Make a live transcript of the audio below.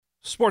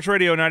Sports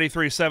Radio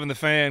 93.7 The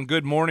Fan.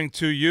 Good morning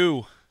to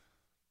you.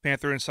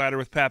 Panther Insider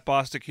with Pat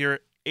Bostick here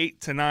at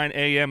 8 to 9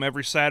 a.m.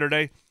 every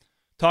Saturday.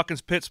 Talking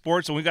Pitt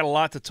sports, and we got a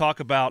lot to talk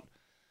about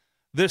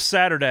this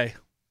Saturday.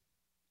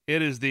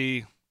 It is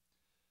the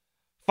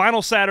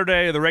final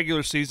Saturday of the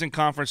regular season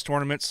conference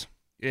tournaments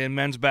in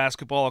men's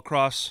basketball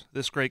across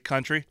this great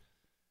country.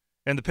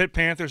 And the Pitt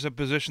Panthers have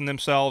positioned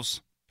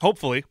themselves,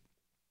 hopefully,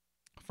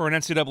 for an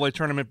NCAA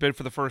tournament bid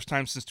for the first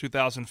time since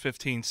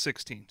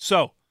 2015-16.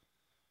 So,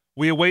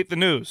 we await the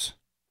news.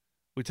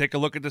 We take a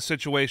look at the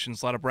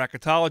situations. A lot of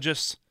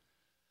bracketologists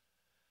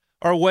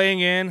are weighing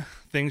in.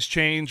 Things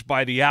change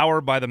by the hour,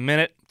 by the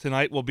minute.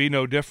 Tonight will be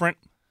no different.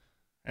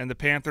 And the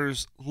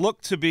Panthers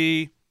look to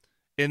be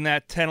in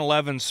that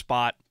 10-11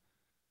 spot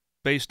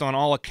based on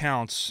all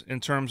accounts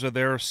in terms of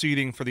their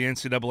seeding for the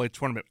NCAA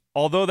tournament.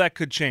 Although that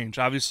could change.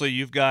 Obviously,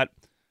 you've got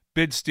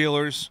bid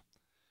stealers,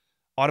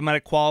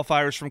 automatic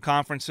qualifiers from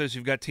conferences.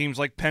 You've got teams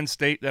like Penn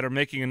State that are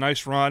making a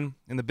nice run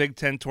in the Big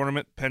Ten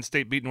tournament. Penn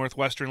State beat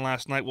Northwestern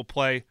last night. Will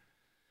play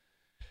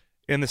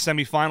in the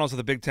semifinals of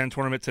the Big Ten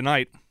tournament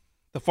tonight.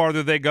 The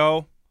farther they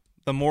go,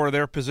 the more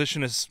their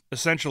position is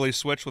essentially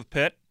switched with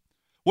Pitt.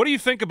 What do you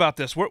think about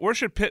this? Where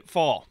should Pitt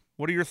fall?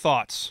 What are your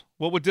thoughts?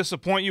 What would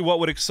disappoint you? What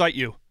would excite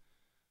you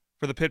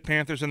for the Pitt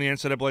Panthers in the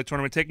NCAA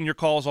tournament? Taking your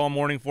calls all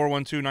morning,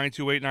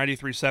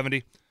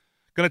 412-928-9370.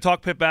 Going to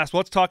talk Pitt basketball.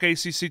 Let's talk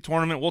ACC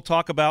tournament. We'll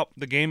talk about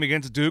the game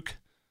against Duke,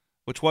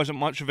 which wasn't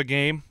much of a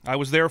game. I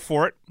was there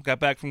for it. Got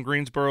back from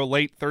Greensboro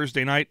late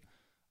Thursday night.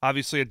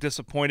 Obviously a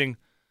disappointing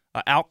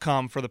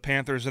outcome for the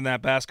Panthers in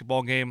that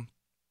basketball game.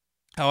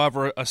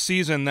 However, a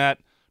season that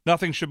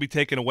nothing should be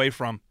taken away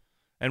from,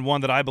 and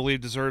one that I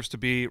believe deserves to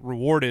be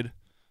rewarded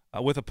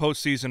with a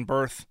postseason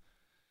berth.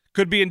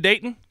 Could be in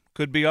Dayton,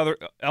 could be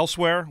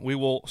elsewhere. We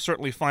will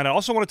certainly find out.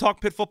 Also want to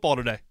talk Pitt football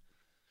today.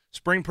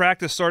 Spring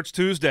practice starts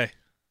Tuesday.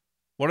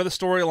 What are the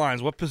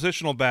storylines? What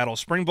positional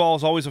battles? Spring ball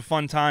is always a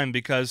fun time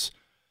because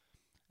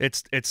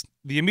it's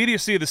the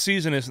immediacy of the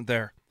season isn't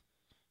there.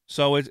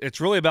 So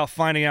it's really about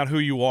finding out who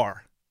you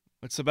are.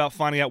 It's about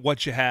finding out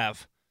what you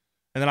have.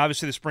 And then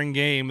obviously the spring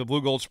game, the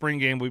Blue Gold spring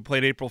game, we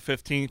played April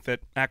 15th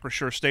at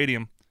reassure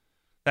Stadium.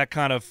 That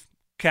kind of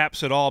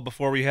caps it all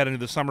before we head into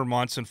the summer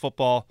months, and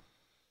football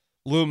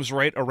looms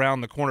right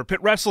around the corner.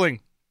 Pitt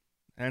Wrestling,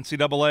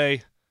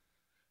 NCAA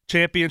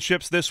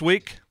championships this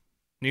week.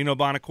 Nino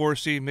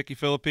Bonacorsi, Mickey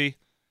Philippi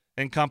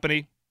and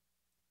company.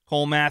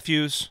 Cole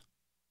Matthews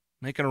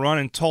making a run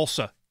in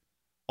Tulsa.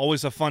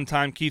 Always a fun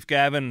time. Keith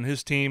Gavin and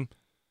his team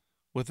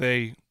with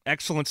a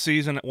excellent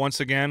season once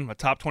again, a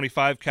top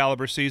 25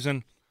 caliber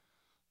season.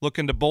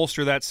 Looking to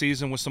bolster that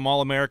season with some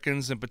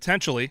All-Americans, and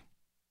potentially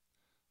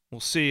we'll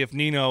see if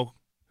Nino,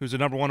 who's the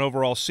number one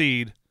overall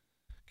seed,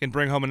 can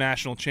bring home a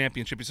national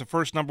championship. He's the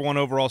first number one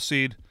overall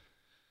seed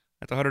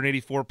at the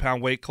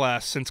 184-pound weight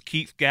class since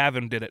Keith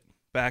Gavin did it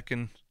back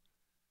in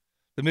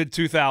the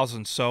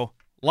mid-2000s. So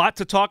a lot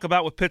to talk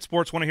about with Pitt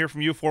Sports. Want to hear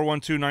from you,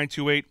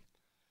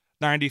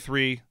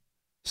 412-928-9370.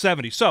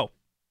 So,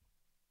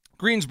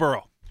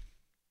 Greensboro.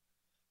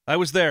 I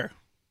was there.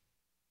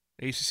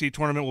 ACC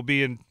tournament will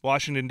be in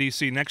Washington,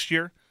 D.C. next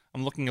year.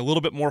 I'm looking a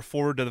little bit more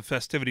forward to the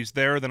festivities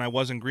there than I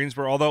was in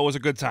Greensboro, although it was a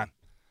good time.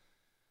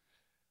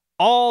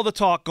 All the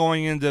talk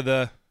going into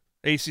the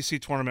ACC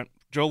tournament,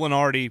 Joe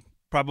Lunardi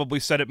probably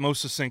said it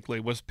most succinctly,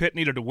 was Pitt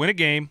needed to win a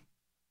game.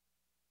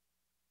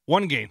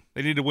 One game.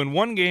 They needed to win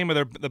one game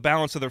of the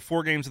balance of their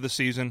 4 games of the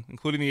season,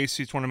 including the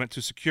ACC tournament,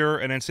 to secure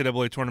an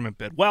NCAA tournament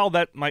bid. Well,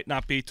 that might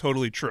not be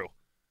totally true,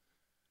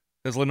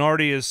 because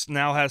Lunardi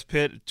now has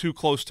Pitt too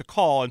close to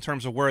call in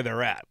terms of where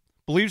they're at.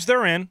 Believes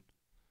they're in.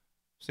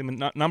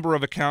 Seen a number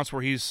of accounts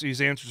where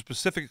he's answered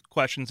specific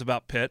questions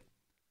about Pitt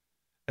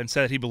and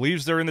said he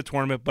believes they're in the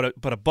tournament, but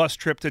a bus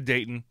trip to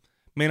Dayton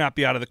may not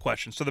be out of the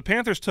question. So the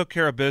Panthers took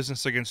care of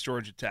business against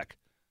Georgia Tech.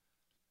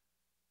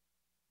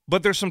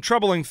 But there's some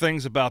troubling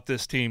things about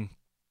this team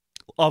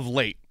of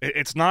late.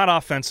 It's not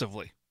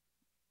offensively.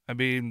 I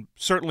mean,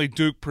 certainly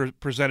Duke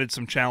presented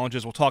some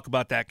challenges. We'll talk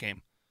about that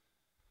game.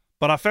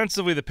 But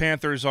offensively, the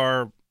Panthers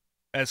are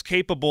as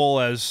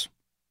capable as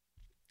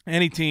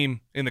any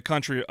team in the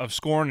country of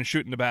scoring and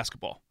shooting the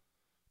basketball.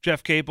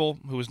 Jeff Capel,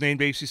 who was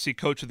named ACC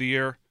Coach of the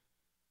Year,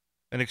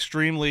 an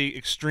extremely,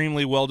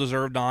 extremely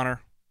well-deserved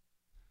honor,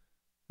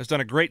 has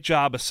done a great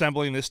job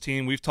assembling this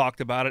team. We've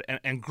talked about it,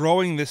 and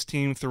growing this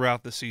team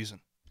throughout the season.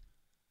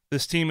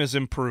 This team has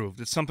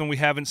improved. It's something we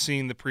haven't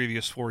seen the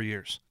previous 4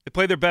 years. They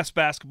play their best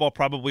basketball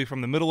probably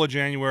from the middle of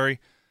January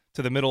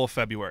to the middle of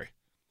February.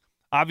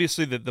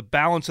 Obviously, the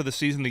balance of the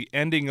season, the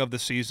ending of the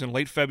season,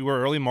 late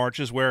February, early March,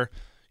 is where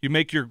you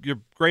make your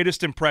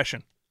greatest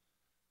impression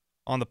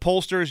on the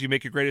pollsters. You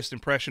make your greatest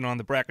impression on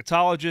the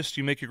bracketologists.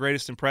 You make your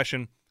greatest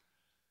impression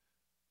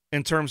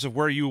in terms of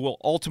where you will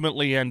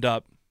ultimately end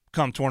up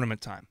come tournament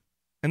time.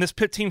 And this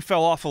Pitt team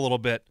fell off a little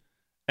bit,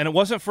 and it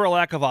wasn't for a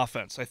lack of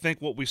offense. I think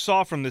what we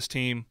saw from this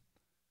team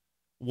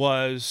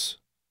was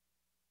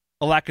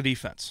a lack of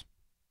defense.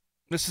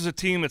 This is a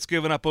team that's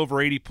given up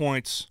over 80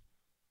 points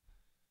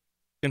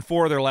in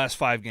 4 of their last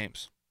 5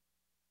 games,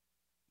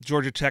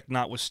 Georgia Tech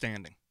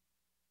notwithstanding.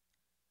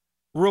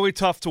 Really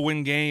tough to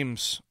win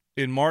games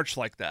in March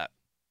like that.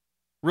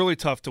 Really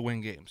tough to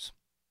win games.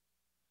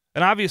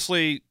 And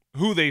obviously,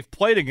 who they've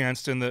played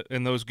against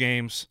in those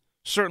games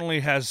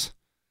certainly has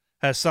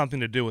something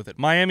to do with it.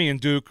 Miami and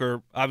Duke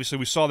are, obviously,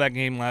 we saw that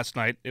game last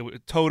night. It was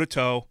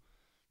toe-to-toe.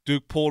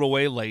 Duke pulled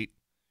away late.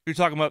 You're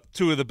talking about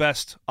two of the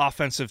best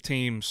offensive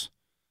teams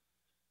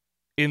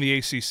in the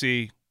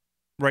ACC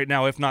right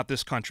now, if not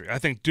this country. I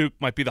think Duke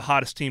might be the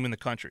hottest team in the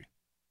country.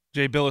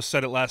 Jay Billis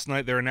said it last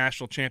night. They're a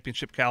national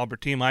championship caliber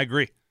team. I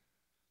agree.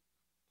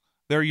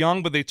 They're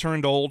young, but they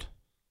turned old.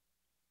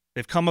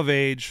 They've come of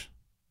age.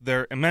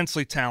 They're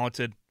immensely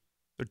talented.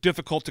 They're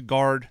difficult to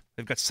guard.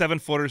 They've got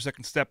 7-footers that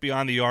can step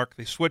beyond the arc.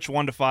 They switch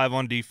 1 to 5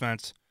 on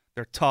defense.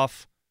 They're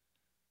tough.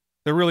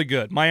 They're really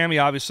good. Miami,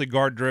 obviously,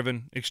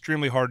 guard-driven,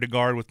 extremely hard to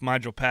guard with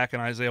Nigel Pack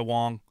and Isaiah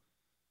Wong.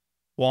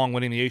 Wong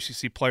winning the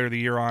ACC Player of the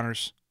Year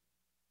honors.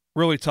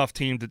 Really tough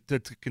team to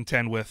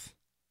contend with.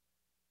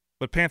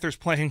 But Panthers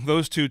playing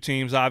those two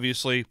teams,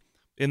 obviously,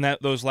 in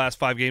those last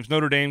 5 games.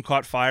 Notre Dame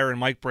caught fire in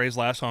Mike Bray's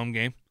last home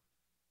game.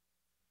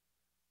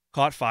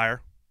 Caught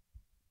fire.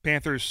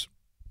 Panthers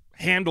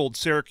handled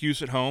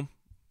Syracuse at home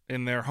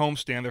in their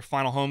homestand, their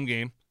final home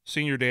game,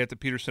 senior day at the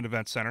Peterson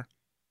Event Center.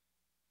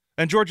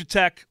 And Georgia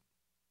Tech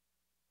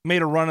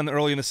made a run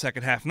early in the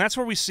second half. And that's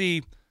where we've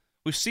seen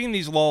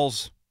these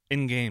lulls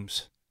in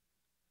games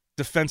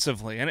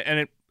defensively.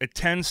 And it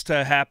tends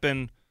to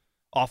happen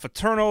off of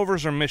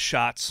turnovers or missed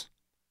shots.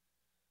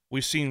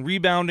 We've seen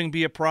rebounding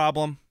be a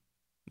problem.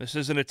 This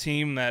isn't a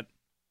team that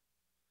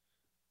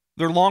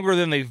they're longer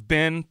than they've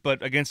been,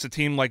 but against a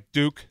team like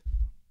Duke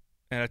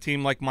and a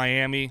team like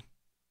Miami,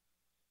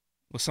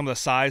 with some of the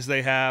size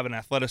they have and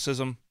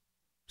athleticism,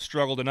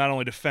 struggle to not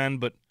only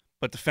defend but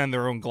defend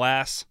their own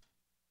glass.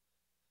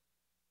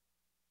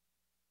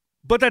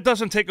 But that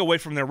doesn't take away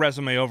from their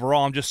resume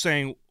overall. I'm just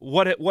saying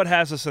what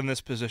has us in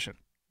this position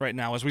right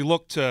now as we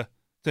look to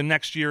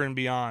next year and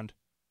beyond.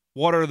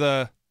 What are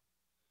the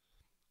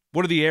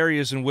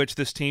areas in which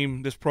this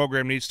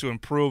program needs to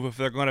improve if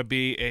they're going to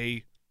be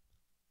a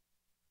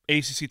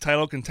ACC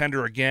title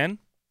contender again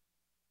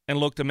and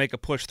look to make a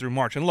push through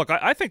March? And look,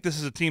 I think this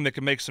is a team that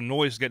can make some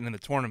noise getting in the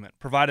tournament,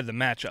 provided the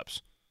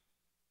matchups.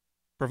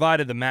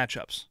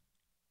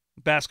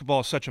 Basketball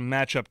is such a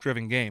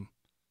matchup-driven game.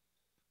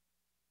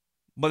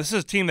 But this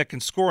is a team that can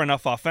score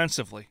enough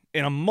offensively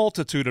in a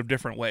multitude of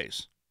different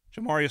ways.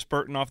 Jamarius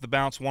Burton off the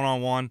bounce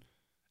one-on-one.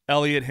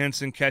 Elliot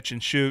Hinson catch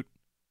and shoot.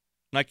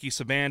 Nike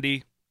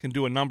Sabandi can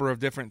do a number of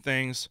different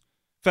things.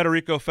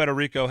 Federico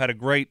had a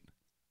great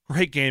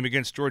game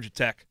against Georgia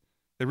Tech.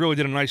 They really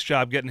did a nice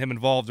job getting him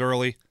involved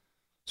early.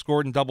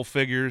 Scored in double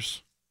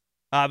figures.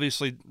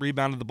 Obviously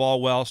rebounded the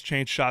ball well.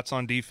 Changed shots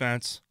on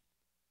defense.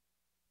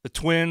 The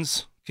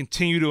Twins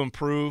continue to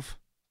improve.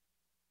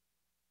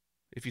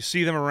 If you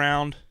see them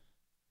around,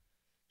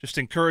 just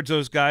encourage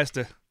those guys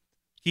to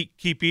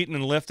keep eating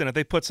and lifting. If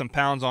they put some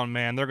pounds on,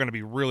 man, they're going to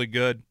be really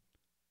good.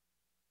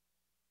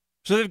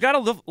 So they've got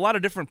a lot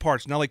of different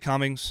parts. Nellie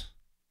Cummings,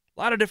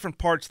 a lot of different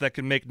parts that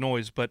can make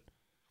noise, but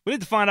we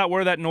need to find out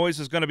where that noise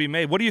is going to be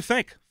made. What do you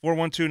think?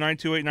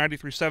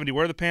 412-928-9370.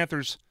 Where are the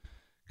Panthers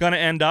going to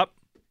end up?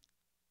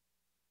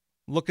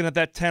 Looking at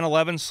that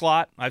 10-11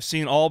 slot, I've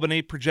seen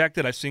Albany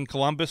projected. I've seen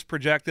Columbus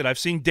projected. I've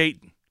seen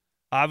Dayton.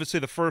 Obviously,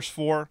 the first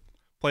 4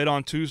 played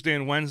on Tuesday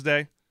and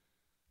Wednesday.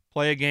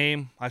 Play a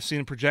game. I've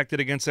seen projected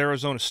against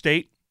Arizona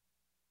State,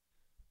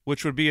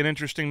 which would be an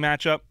interesting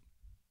matchup.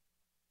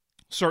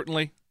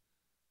 Certainly,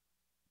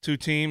 2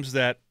 teams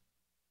that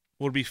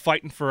would be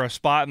fighting for a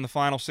spot in the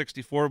final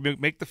 64,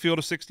 make the field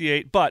of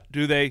 68. But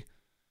do they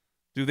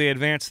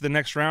advance to the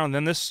next round? And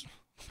then this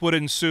would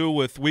ensue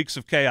with weeks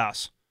of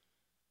chaos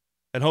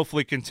and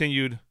hopefully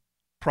continued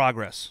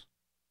progress.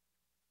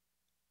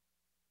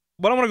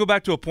 But I want to go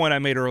back to a point I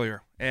made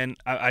earlier, and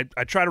I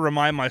try to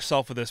remind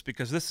myself of this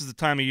because this is the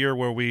time of year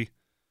where we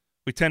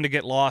tend to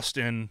get lost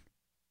in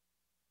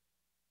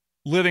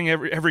living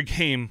every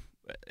game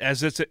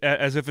as if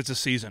it's a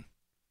season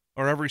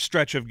or every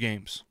stretch of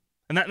games.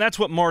 And that's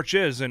what March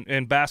is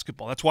in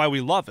basketball. That's why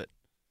we love it.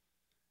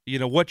 You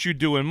know, what you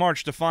do in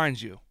March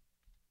defines you.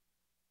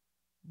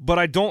 But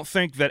I don't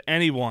think that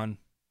anyone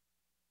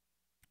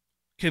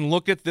can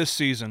look at this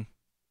season,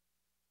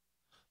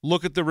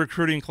 look at the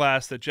recruiting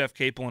class that Jeff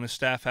Capel and his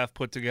staff have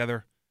put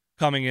together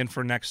coming in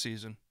for next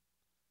season.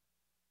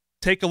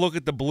 Take a look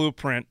at the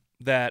blueprint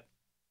that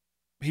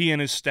he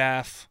and his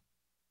staff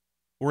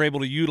were able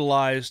to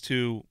utilize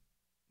to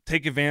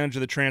take advantage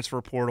of the transfer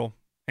portal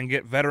and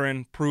get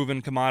veteran,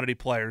 proven commodity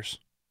players,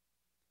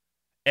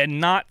 and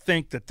not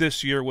think that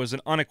this year was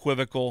an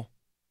unequivocal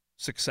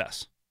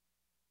success.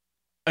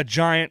 A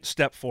giant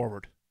step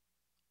forward.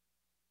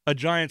 A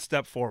giant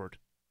step forward.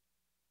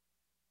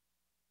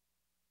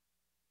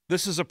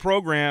 This is a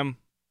program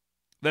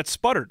that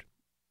sputtered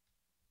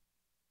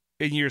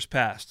in years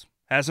past.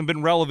 Hasn't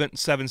been relevant in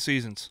 7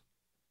 seasons.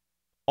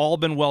 All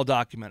been well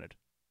documented.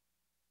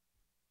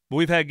 But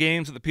we've had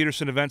games at the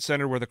Peterson Event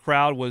Center where the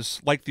crowd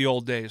was like the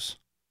old days.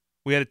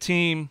 We had a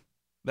team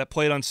that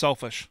played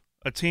unselfish.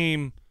 A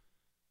team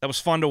that was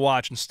fun to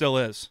watch and still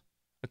is.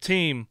 A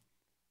team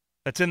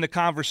that's in the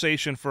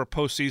conversation for a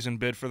postseason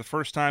bid for the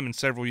first time in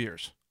several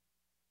years.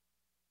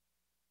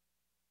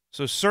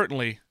 So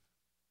certainly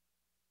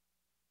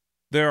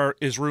there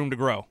is room to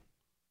grow.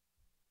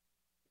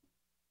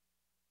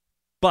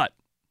 But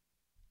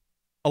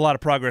a lot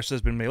of progress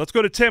has been made. Let's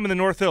go to Tim in the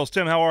North Hills.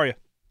 Tim, how are you?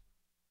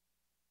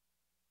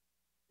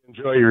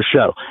 Enjoy your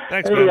show.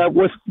 Thanks, hey, man.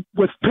 With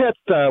Pitt,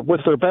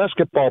 with their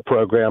basketball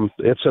program,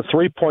 it's a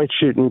 3-point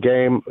shooting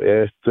game.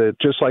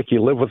 Just like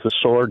you live with the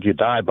sword, you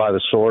die by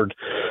the sword.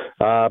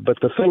 But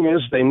the thing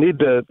is, they need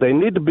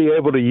to be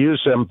able to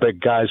use them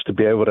big guys to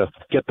be able to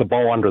get the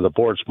ball under the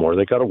boards more.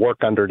 They got to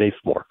work underneath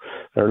more.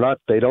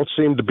 They don't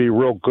seem to be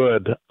real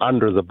good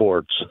under the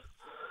boards.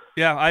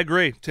 Yeah, I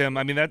agree, Tim.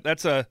 I mean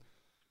that's a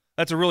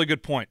really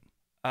good point.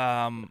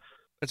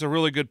 It's a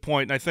really good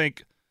point, and I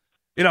think,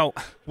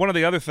 one of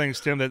the other things,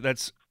 Tim,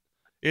 that's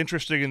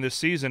interesting in this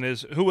season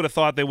is who would have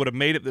thought they would have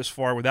made it this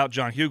far without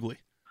John Hughley?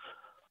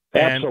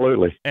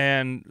 Absolutely.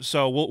 And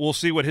so we'll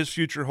see what his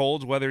future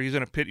holds, whether he's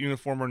in a Pitt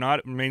uniform or not.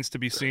 It remains to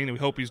be seen, and we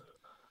hope he's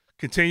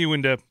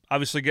continuing to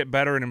obviously get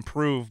better and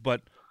improve,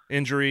 but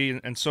injury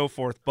and so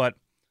forth. But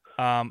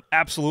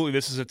absolutely,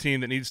 this is a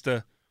team that needs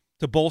to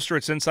bolster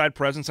its inside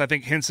presence. I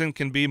think Hinson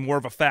can be more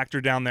of a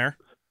factor down there.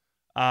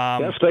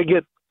 If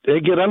they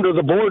get under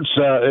the boards,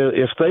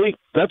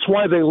 that's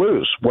why they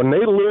lose. When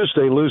they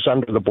lose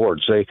under the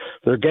boards.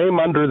 Their game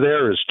under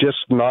there is just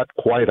not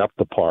quite up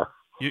to par.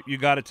 You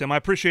got it, Tim. I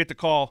appreciate the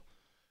call.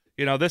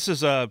 It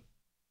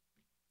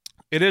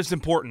is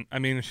important. I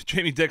mean,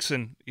 Jamie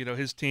Dixon,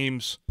 his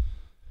team's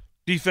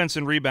defense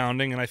and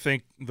rebounding, and I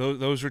think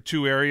those are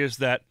two areas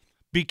that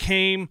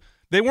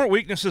they weren't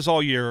weaknesses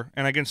all year,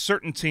 and against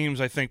certain teams,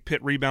 I think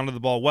Pitt rebounded the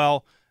ball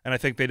well, and I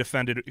think they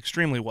defended it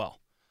extremely well.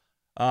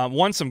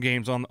 Won some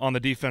games on the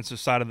defensive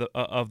side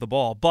of the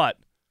ball, but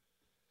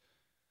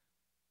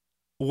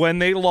when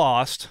they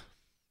lost,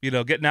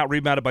 getting out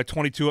rebounded by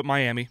 22 at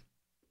Miami.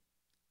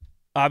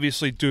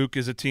 Obviously, Duke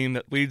is a team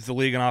that leads the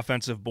league in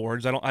offensive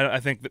boards. I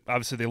think that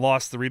obviously they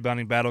lost the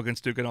rebounding battle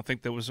against Duke. I don't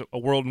think there was a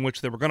world in which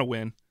they were going to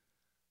win.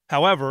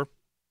 However,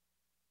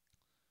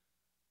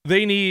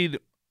 they need.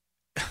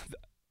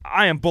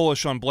 I am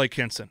bullish on Blake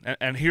Hinson,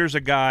 and here's a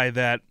guy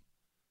that,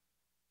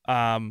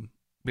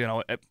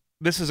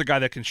 this is a guy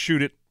that can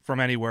shoot it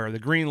from anywhere. The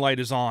green light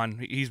is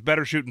on. He's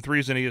better shooting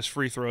threes than he is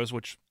free throws,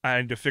 which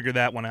I need to figure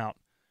that one out.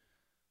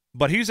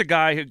 But he's a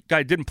guy who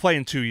didn't play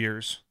in 2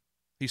 years.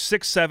 He's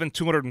 6'7",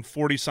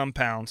 240-some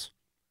pounds.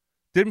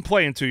 Didn't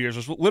play in 2 years.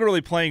 Was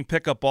literally playing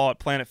pickup ball at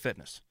Planet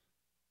Fitness.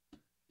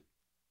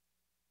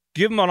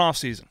 Give him an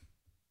offseason.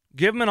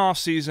 Give him an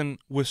offseason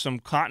with some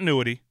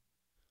continuity,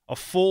 a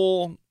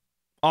full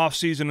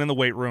offseason in the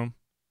weight room,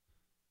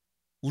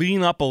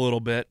 lean up a little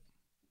bit,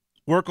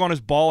 work on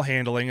his ball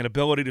handling and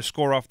ability to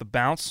score off the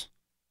bounce,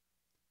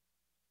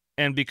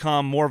 and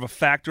become more of a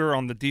factor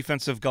on the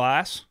defensive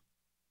glass.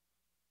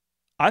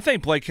 I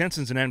think Blake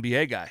Hinson's an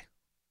NBA guy.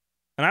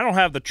 And I don't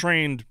have the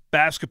trained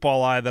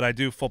basketball eye that I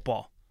do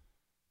football.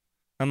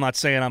 I'm not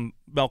saying I'm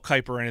Mel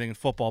Kiper or anything in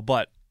football,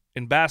 but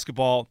in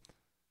basketball,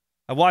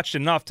 I watched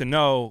enough to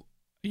know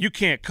you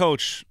can't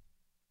coach.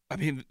 I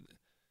mean,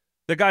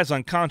 the guy's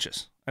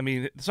unconscious. I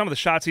mean, some of the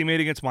shots he made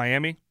against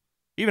Miami,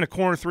 even a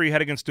corner three he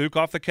had against Duke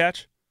off the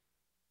catch,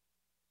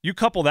 you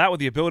couple that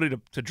with the ability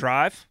to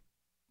drive,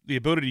 the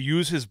ability to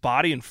use his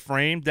body and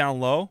frame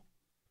down low,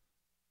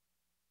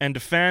 and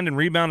defend and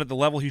rebound at the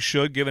level he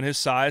should given his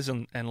size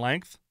and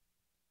length.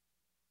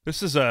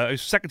 This is a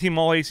second-team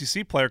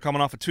All-ACC player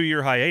coming off a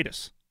 2-year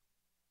hiatus.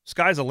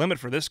 Sky's the limit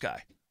for this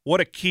guy. What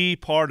a key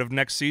part of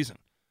next season.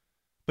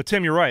 But,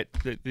 Tim, you're right.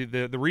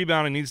 The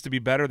rebounding needs to be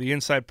better. The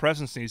inside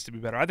presence needs to be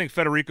better. I think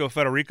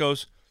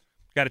Federico's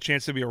got a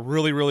chance to be a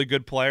really, really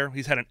good player.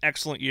 He's had an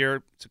excellent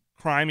year. It's a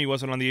crime he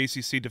wasn't on the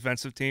ACC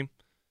defensive team.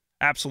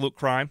 Absolute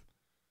crime.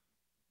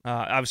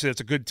 Obviously,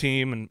 that's a good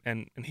team,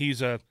 and he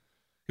was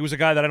a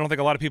guy that I don't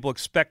think a lot of people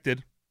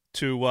expected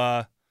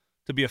to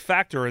be a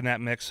factor in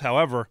that mix.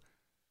 However,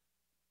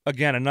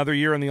 again, another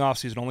year in the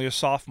offseason, only a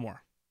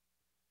sophomore.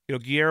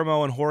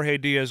 Guillermo and Jorge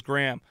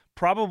Diaz-Graham,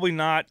 probably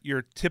not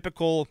your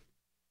typical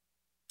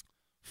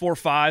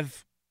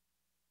 4-5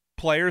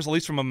 players, at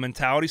least from a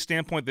mentality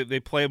standpoint, that they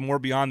play more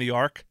beyond the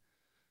arc.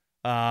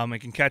 They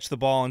can catch the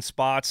ball in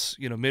spots,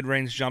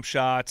 mid-range jump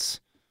shots.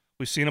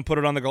 We've seen them put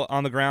it on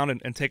the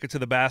ground and take it to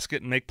the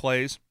basket and make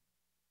plays.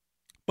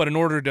 But in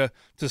order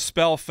to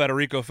spell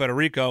Federico,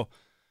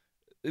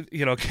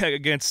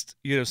 against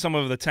some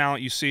of the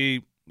talent you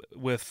see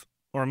with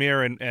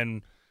Ormier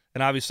and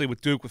obviously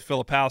with Duke, with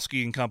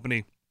Filipowski and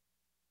company,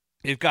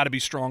 you've got to be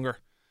stronger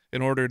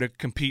in order to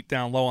compete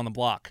down low on the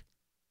block.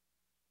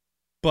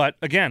 But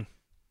again,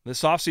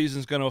 this offseason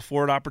is going to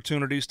afford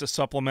opportunities to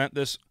supplement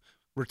this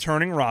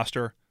returning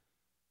roster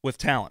with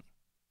talent,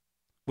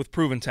 with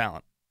proven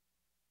talent.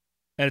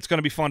 And it's going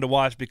to be fun to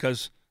watch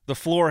because the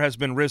floor has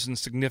been risen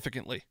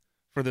significantly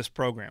for this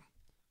program.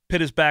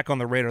 Pitt is back on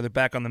the radar. They're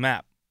back on the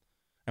map.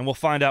 And we'll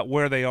find out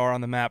where they are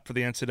on the map for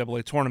the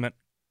NCAA tournament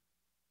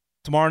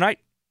tomorrow night.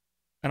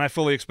 And I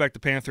fully expect the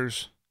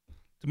Panthers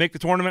to make the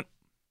tournament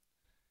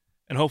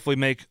and hopefully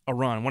make a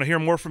run. Want to hear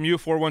more from you,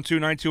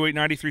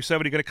 412-928-9370.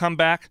 Going to come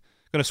back,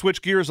 going to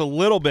switch gears a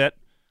little bit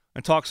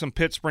and talk some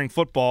Pitt spring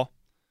football,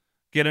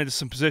 get into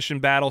some position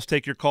battles,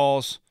 take your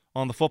calls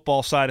on the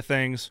football side of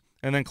things,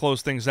 and then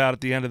close things out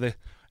at the end of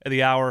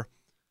the hour,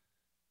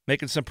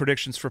 making some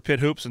predictions for Pitt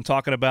hoops and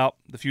talking about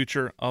the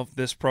future of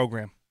this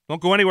program.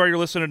 Don't go anywhere. You're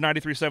listening to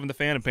 93.7 The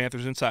Fan and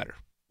Panthers Insider.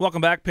 Welcome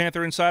back.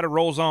 Panther Insider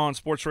rolls on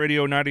Sports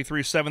Radio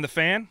 93.7 The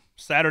Fan.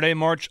 Saturday,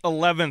 March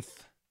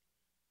 11th.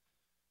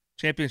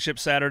 Championship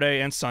Saturday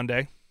and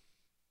Sunday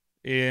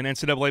in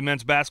NCAA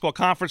men's basketball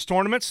conference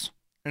tournaments.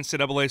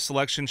 NCAA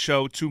selection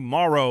show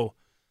tomorrow.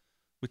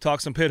 We talk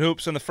some Pitt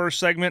hoops in the first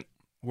segment,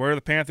 where the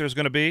Panthers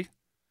going to be.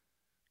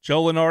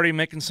 Joe Lenardi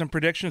making some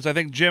predictions. I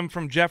think Jim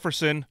from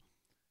Jefferson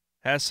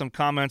has some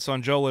comments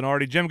on Joe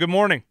Lenardi. Jim, good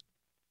morning.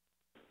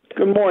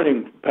 Good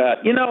morning, Pat.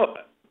 You know,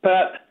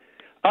 Pat,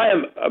 I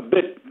am a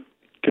bit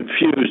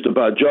confused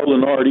about Joe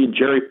Lenardi and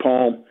Jerry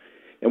Palm.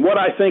 And what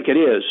I think it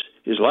is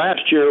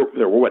last year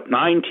there were,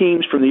 9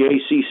 teams from the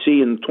ACC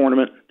in the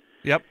tournament?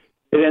 Yep.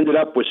 It ended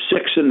up with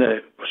 6 in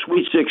the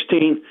Sweet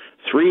 16,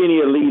 3 in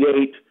the Elite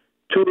 8,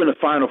 2 in the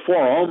Final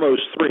Four,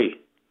 almost 3.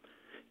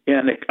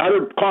 And the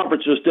other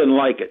conferences didn't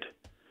like it.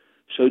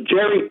 So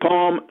Jerry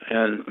Palm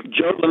and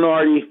Joe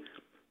Lenardi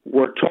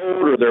were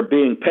told, or they're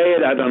being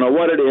paid, I don't know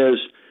what it is,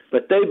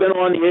 but they've been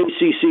on the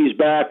ACC's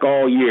back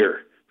all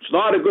year. It's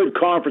not a good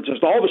conference.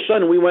 All of a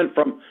sudden we went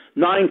from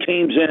 9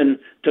 teams in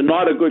to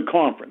not a good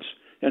conference.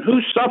 And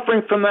who's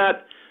suffering from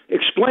that?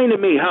 Explain to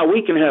me how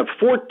we can have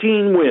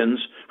 14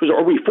 wins,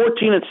 or we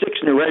 14-6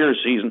 in the regular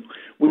season.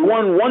 We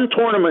won 1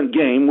 tournament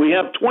game. We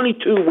have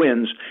 22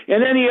 wins.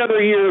 And any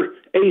other year,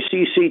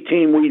 ACC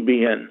team we'd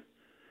be in.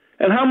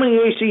 And how many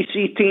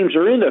ACC teams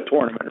are in the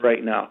tournament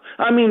right now?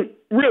 I mean,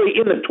 really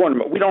in the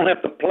tournament. We don't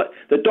have to play.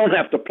 That don't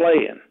have to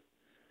play in.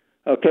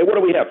 Okay, what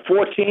do we have?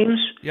 4 teams?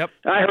 Yep.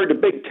 I heard the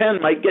Big Ten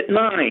might get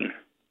 9.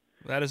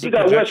 That is you a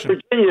got projection.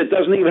 West Virginia that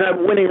doesn't even have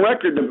a winning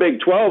record in the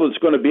Big 12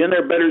 that's going to be in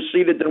there better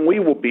seated than we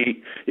will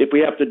be if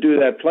we have to do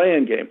that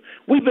playing game.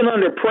 We've been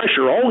under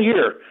pressure all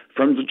year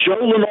from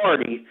Joe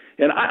Lenardi,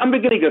 and I'm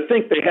beginning to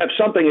think they have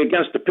something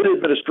against the Pitt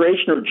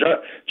administration or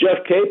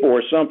Jeff Capel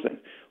or something.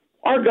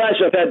 Our guys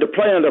have had to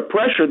play under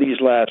pressure these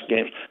last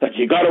games. Like,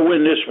 you got to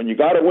win this one, you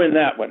got to win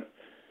that one.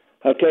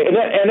 Okay,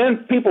 and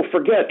then people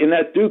forget in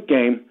that Duke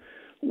game,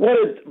 what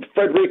did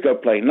Federico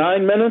play,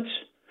 9 minutes?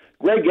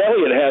 Greg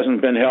Elliott hasn't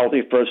been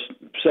healthy for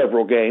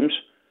several games.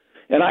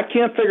 And I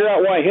can't figure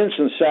out why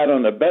Hinson sat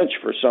on the bench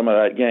for some of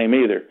that game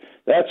either.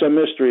 That's a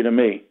mystery to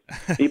me.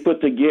 He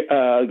put the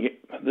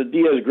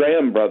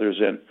Diaz-Graham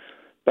brothers in.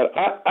 But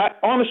I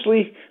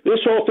honestly, this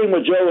whole thing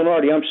with Joe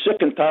Lenardi, I'm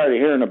sick and tired of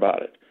hearing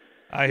about it.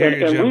 I hear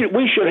you, Jim. And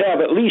we should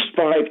have at least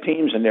 5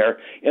 teams in there,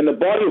 and the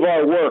body of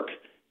our work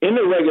in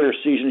the regular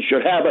season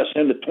should have us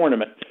in the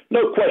tournament.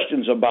 No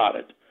questions about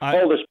it.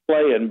 All this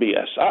play and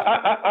BS.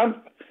 I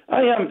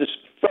am just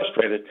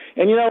frustrated.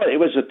 And you know what? It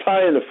was a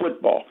tie in the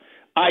football.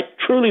 I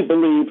truly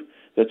believe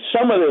that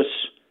some of this,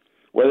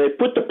 where they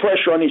put the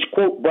pressure on these,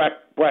 quote,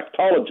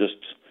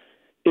 bracketologists,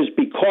 is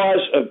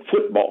because of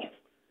football.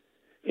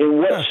 And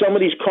what some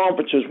of these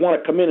conferences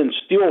want to come in and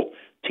steal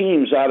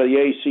teams out of the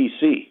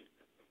ACC.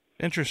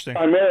 Interesting.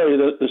 Primarily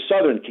the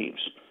southern teams.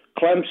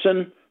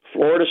 Clemson,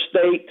 Florida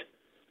State,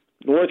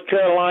 North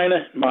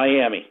Carolina,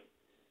 Miami.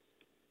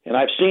 And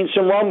I've seen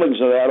some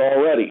rumblings of that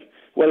already.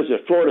 What is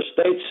it, Florida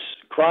State's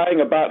crying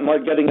about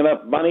not getting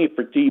enough money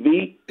for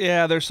TV?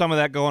 Yeah, there's some of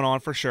that going on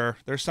for sure.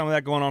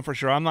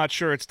 I'm not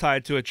sure it's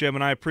tied to it, Jim,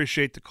 and I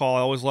appreciate the call. I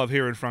always love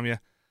hearing from you.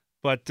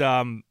 But,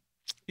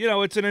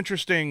 it's an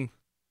interesting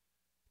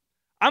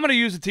 – I'm going to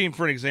use the team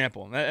for an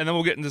example, and then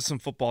we'll get into some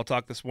football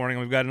talk this morning.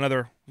 We've got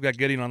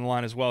Gideon on the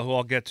line as well, who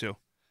I'll get to.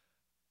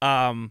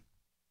 Ohio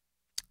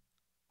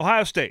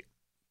State.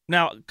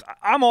 Now,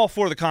 I'm all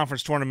for the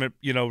conference tournament,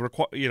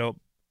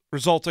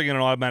 resulting in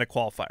an automatic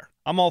qualifier.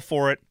 I'm all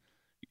for it.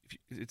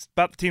 It's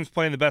about the teams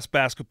playing the best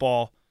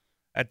basketball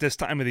at this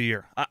time of the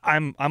year.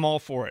 I'm all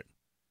for it.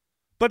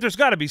 But there's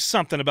got to be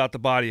something about the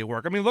body of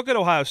work. I mean, look at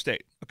Ohio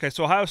State. Okay,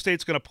 so Ohio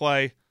State's going to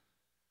play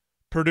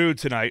Purdue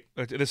tonight,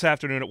 this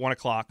afternoon at 1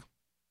 o'clock,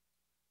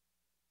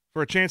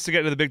 for a chance to get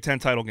into the Big Ten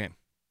title game.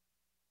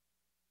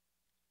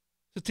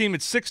 It's a team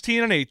that's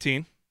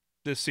 16-18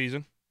 this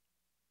season.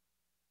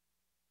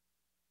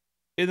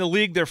 In the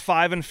league, they're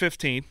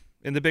 5-15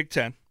 in the Big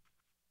Ten.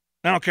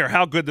 I don't care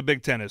how good the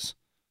Big Ten is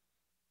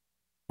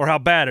or how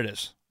bad it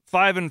is.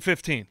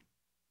 5-15.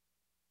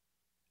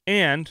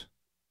 And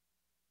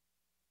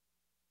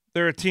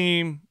they're a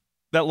team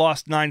that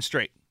lost 9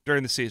 straight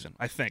during the season,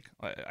 I think.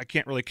 I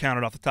can't really count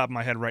it off the top of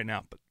my head right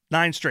now, but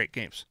 9 straight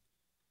games.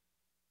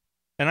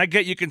 And I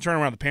get you can turn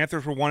around. The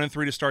Panthers were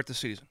 1-3 to start the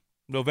season.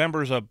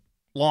 November's a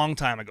long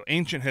time ago,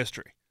 ancient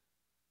history.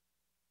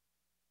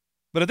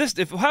 But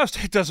if Ohio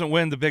State doesn't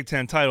win the Big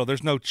Ten title,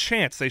 there's no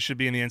chance they should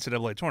be in the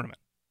NCAA tournament.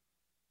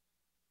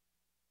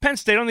 Penn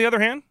State, on the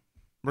other hand,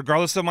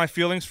 regardless of my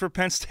feelings for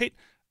Penn State,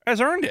 has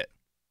earned it.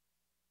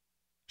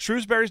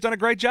 Shrewsbury's done a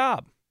great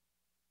job.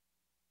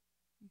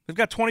 They've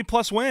got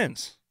 20-plus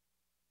wins.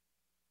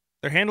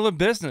 They're handling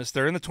business.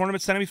 They're in the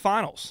tournament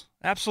semifinals.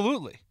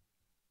 Absolutely.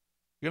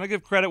 You're going to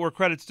give credit where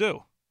credit's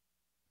due.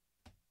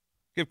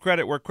 Give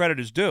credit where credit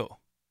is due.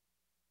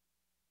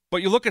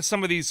 But you look at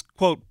some of these,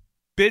 quote,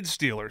 bid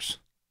stealers.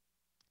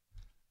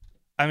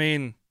 I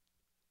mean,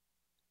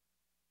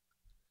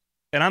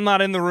 and I'm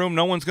not in the room.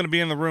 No one's going to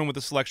be in the room with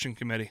the selection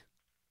committee.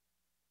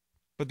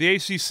 But the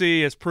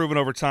ACC has proven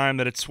over time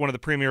that it's one of the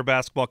premier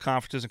basketball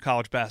conferences in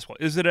college basketball.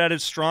 Is it at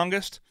its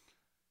strongest?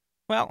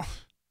 Well,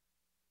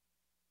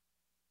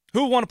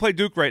 who would want to play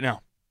Duke right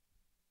now?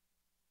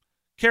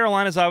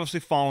 Carolina's obviously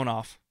fallen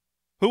off.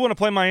 Who would want to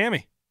play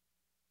Miami?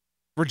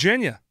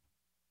 Virginia.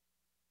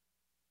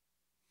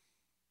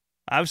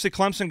 Obviously,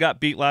 Clemson got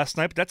beat last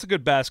night, but that's a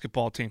good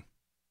basketball team.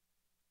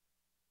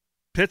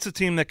 Pitt's a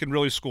team that can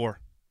really score.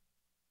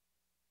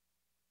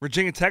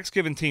 Virginia Tech's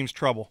giving teams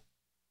trouble.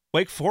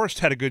 Wake Forest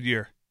had a good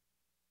year.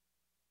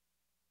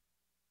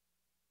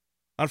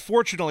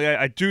 Unfortunately,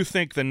 I do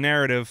think the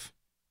narrative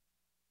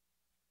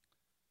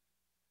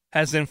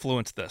has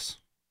influenced this.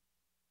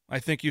 I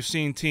think you've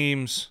seen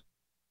teams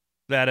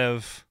that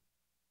have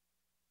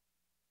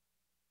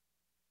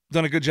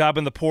done a good job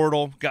in the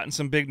portal, gotten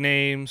some big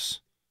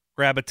names,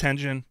 grab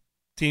attention,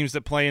 teams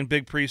that play in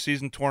big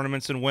preseason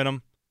tournaments and win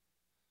them.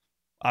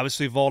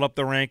 Obviously, vault up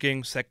the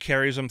rankings. That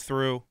carries them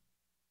through.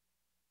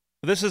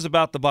 But this is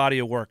about the body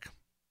of work.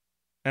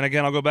 And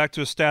again, I'll go back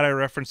to a stat I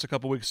referenced a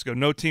couple weeks ago.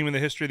 No team in the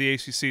history of the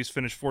ACC has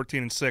finished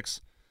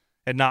 14-6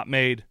 and not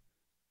made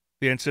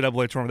the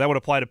NCAA tournament. That would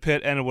apply to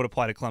Pitt and it would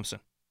apply to Clemson.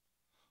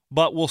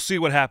 But we'll see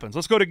what happens.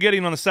 Let's go to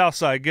Gideon on the south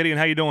side. Gideon,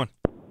 how you doing?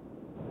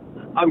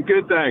 I'm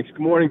good, thanks. Good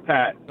morning,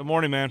 Pat. Good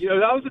morning, man. You know,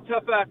 that was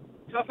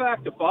a tough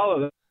act to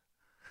follow.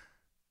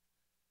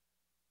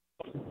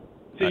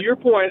 To your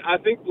point, I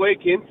think Blake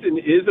Hinson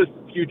is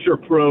a future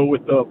pro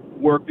with the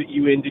work that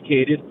you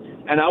indicated.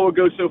 And I would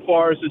go so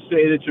far as to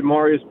say that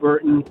Jamarius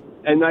Burton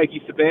and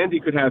Nike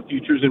Sabandi could have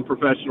futures in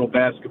professional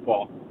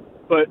basketball.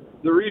 But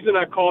the reason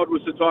I called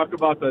was to talk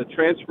about the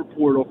transfer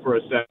portal for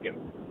a second.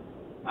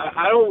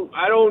 I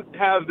don't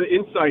have the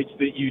insights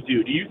that you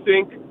do. Do you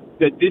think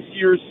that this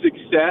year's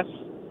success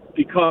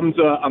becomes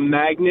a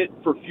magnet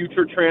for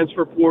future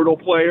transfer portal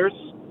players?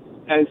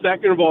 And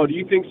second of all, do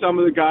you think some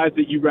of the guys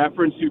that you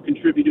referenced who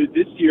contributed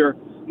this year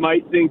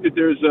might think that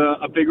there's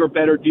a bigger,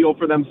 better deal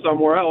for them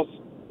somewhere else?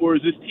 Or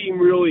is this team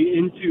really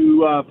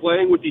into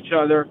playing with each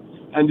other,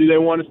 and do they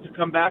want us to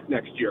come back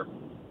next year?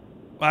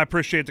 I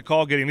appreciate the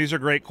call, Gideon. These are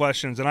great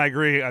questions, and I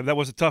agree. That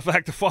was a tough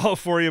act to follow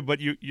for you, but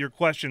your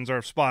questions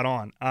are spot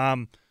on.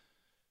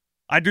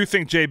 I do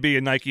think JB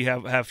and Nike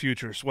have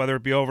futures, whether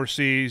it be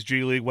overseas,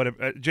 G League,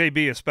 whatever.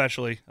 JB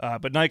especially,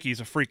 but Nike's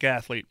a freak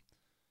athlete.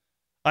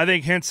 I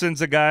think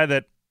Hinson's a guy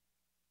that,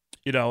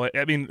 you know,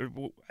 I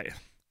mean,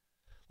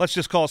 let's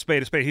just call a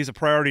spade a spade. He's a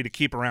priority to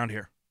keep around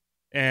here.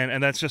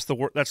 And that's just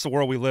that's the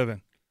world we live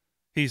in.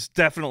 He's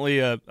definitely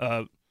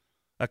a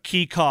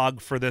key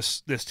cog for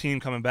this team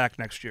coming back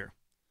next year.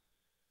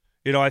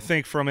 You know, I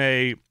think from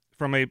a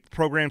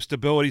program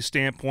stability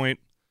standpoint,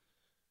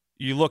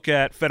 you look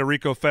at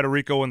Federico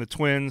and the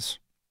Twins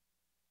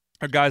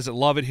are guys that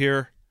love it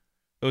here.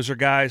 Those are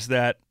guys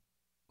that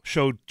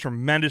showed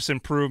tremendous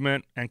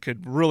improvement and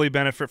could really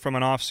benefit from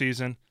an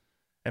offseason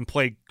and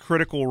play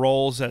critical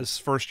roles as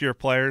first-year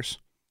players.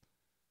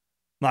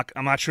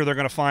 I'm not sure they're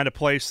going to find a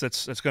place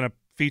that's going to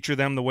feature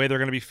them the way they're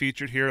going to be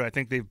featured here. I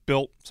think they've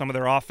built some of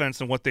their offense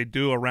and what they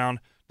do around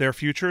their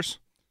futures.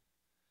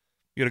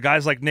 You know,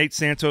 guys like Nate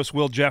Santos,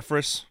 Will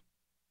Jeffress,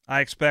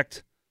 I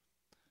expect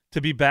to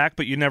be back,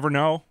 but you never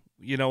know,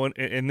 you know,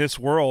 in this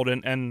world.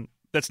 And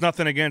that's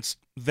nothing against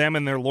them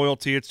and their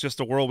loyalty. It's just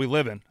the world we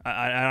live in.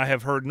 I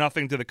have heard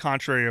nothing to the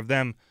contrary of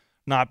them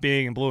not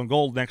being in blue and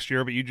gold next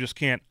year, but you just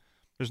can't.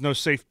 There's no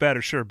safe bet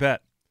or sure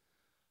bet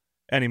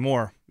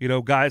anymore. You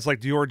know, guys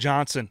like Dior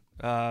Johnson,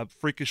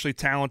 freakishly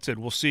talented.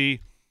 We'll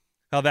see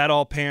how that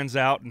all pans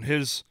out and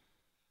his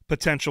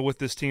potential with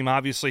this team.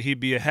 Obviously,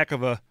 he'd be a heck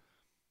of a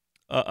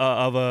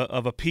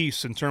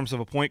piece in terms of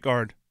a point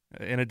guard,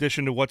 in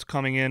addition to what's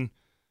coming in,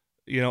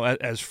 you know,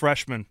 as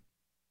freshmen.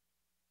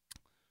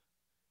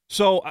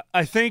 So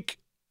I think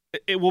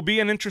it will be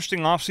an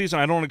interesting offseason.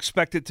 I don't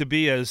expect it to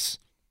be as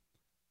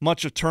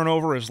much a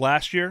turnover as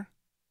last year,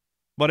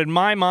 but in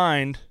my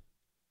mind,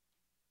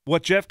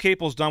 what Jeff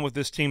Capel's done with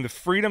this team, the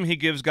freedom he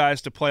gives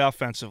guys to play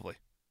offensively.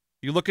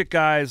 You look at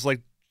guys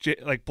like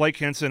Blake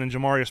Hinson and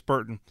Jamarius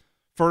Burton,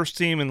 first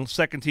team and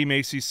second team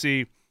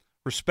ACC,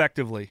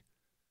 respectively,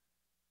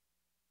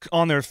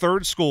 on their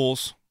third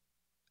schools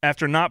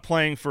after not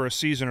playing for a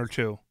season or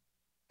two,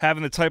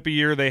 having the type of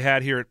year they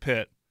had here at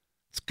Pitt.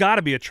 It's got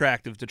to be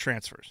attractive to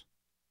transfers.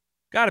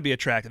 Got to be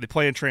attractive. They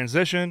play in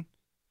transition.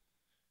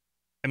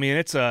 I mean,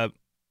 it's a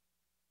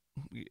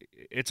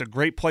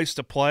great place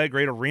to play,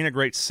 great arena,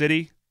 great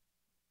city.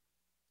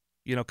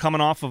 You know,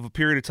 coming off of a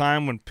period of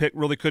time when Pitt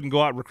really couldn't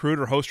go out and recruit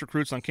or host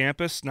recruits on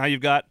campus, now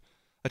you've got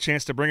a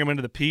chance to bring them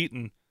into the Pete,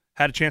 and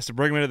had a chance to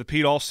bring them into the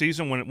Pete all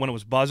season when it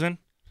was buzzing.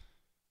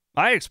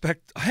 I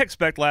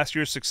expect last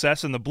year's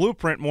success and the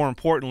blueprint, more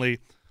importantly,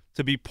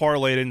 to be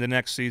parlayed into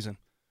next season.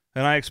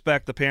 And I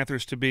expect the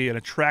Panthers to be an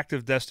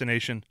attractive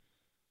destination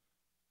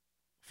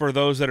for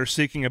those that are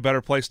seeking a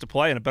better place to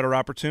play and a better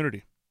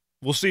opportunity.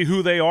 We'll see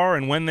who they are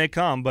and when they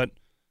come, but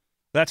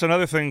that's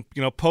another thing,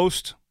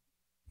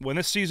 when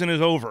this season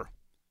is over,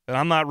 and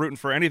I'm not rooting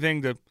for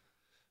anything to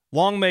 –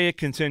 long may it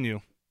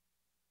continue.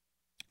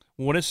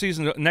 When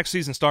next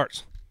season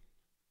starts.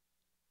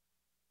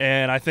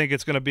 And I think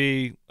it's going to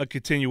be a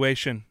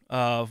continuation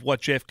of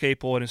what Jeff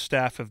Capel and his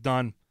staff have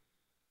done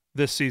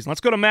this season. Let's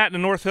go to Matt in the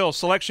North Hills.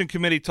 Selection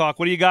committee talk.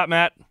 What do you got,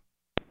 Matt?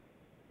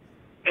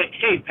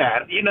 Hey,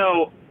 Pat.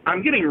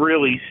 I'm getting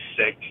really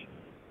sick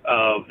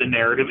of the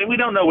narrative, and we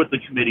don't know what the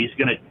committee's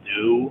going to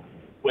do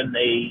when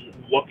they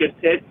look at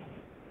Pitt,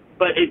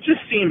 but it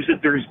just seems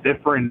that there's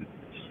different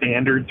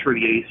standards for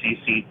the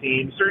ACC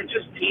teams, or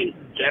just teams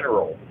in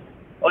general.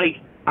 Like,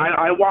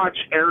 I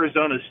watched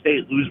Arizona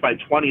State lose by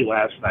 20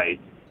 last night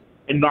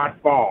and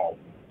not fall.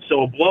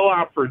 So a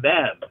blowout for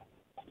them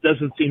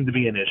doesn't seem to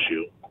be an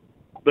issue.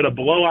 But a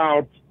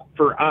blowout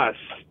for us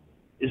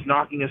is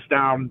knocking us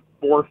down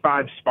 4 or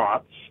 5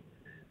 spots.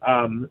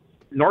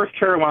 North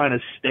Carolina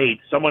State,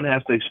 someone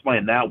has to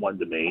explain that one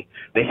to me.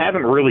 They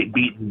haven't really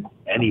beaten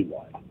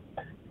anyone.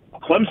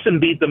 Clemson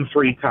beat them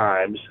 3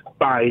 times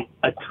by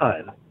a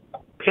ton.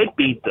 Pitt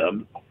beat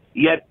them,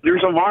 yet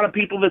there's a lot of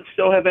people that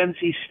still have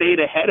NC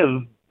State ahead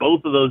of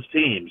both of those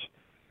teams.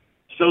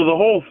 So the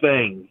whole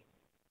thing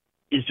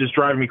is just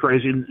driving me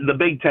crazy. The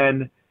Big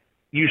Ten,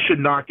 you should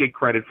not get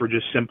credit for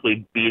just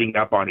simply beating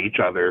up on each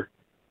other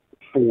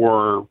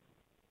for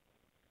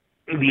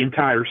the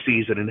entire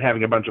season and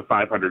having a bunch of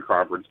 500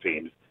 conference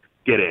teams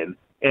get in.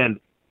 And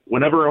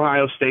whenever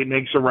Ohio State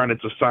makes a run,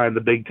 it's a sign the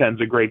Big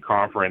Ten's a great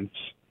conference,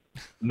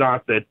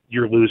 not that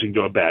you're losing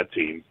to a bad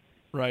team.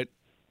 Right.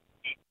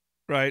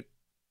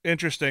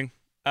 Interesting.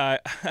 I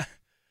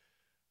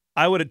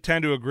would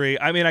tend to agree.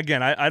 I mean,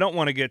 again, I don't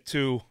want to get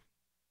too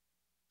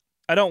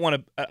 – I don't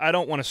want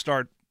to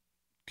start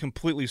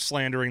completely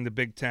slandering the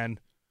Big Ten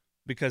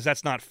because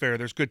that's not fair.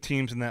 There's good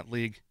teams in that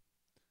league.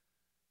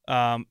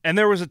 And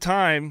there was a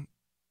time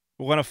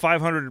when a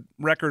 500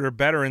 record or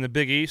better in the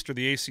Big East or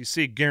the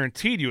ACC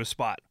guaranteed you a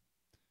spot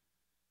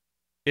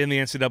in the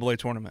NCAA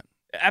tournament.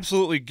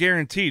 Absolutely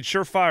guaranteed,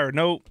 surefire,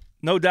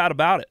 no doubt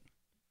about it.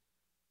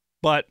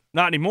 But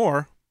not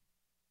anymore.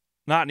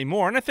 Not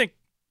anymore. And I think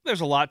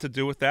there's a lot to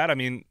do with that. I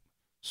mean,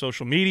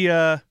 social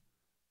media,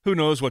 who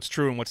knows what's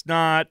true and what's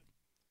not.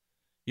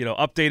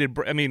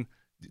 Updated. I mean,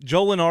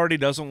 Joe Lenardi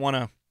doesn't want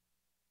to,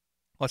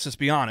 let's just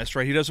be honest,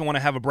 right? He doesn't want to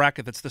have a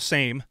bracket that's the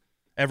same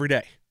every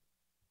day.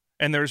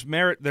 And there's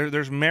merit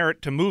there's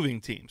merit to moving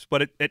teams,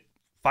 but it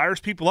fires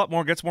people up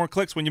more, gets more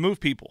clicks when you move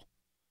people.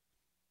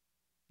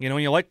 When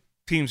you like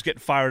teams getting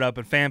fired up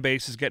and fan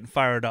bases getting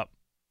fired up.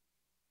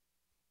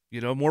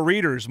 More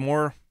readers,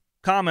 more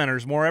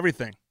commenters, more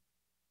everything.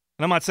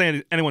 And I'm not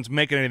saying anyone's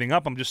making anything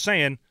up. I'm just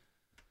saying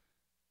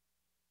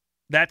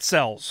that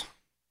sells.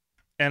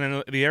 And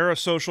in the era of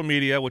social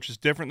media, which is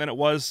different than it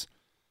was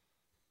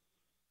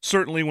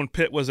certainly when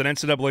Pitt was an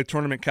NCAA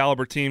tournament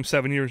caliber team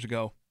 7 years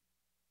ago,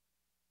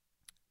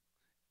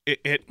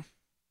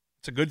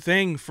 it's a good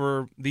thing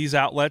for these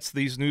outlets,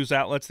 these news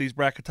outlets, these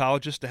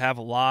bracketologists to have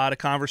a lot of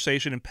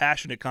conversation and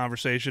passionate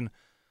conversation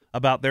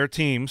about their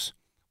teams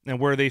and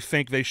where they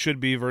think they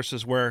should be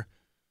versus where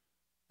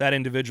that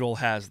individual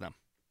has them.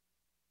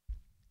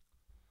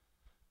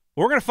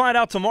 We're going to find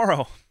out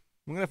tomorrow.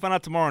 We're going to find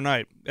out tomorrow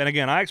night. And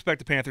again, I expect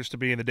the Panthers to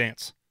be in the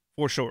dance,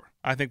 for sure.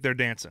 I think they're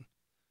dancing.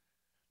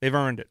 They've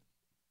earned it.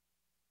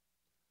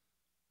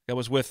 I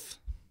was with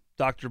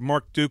Dr.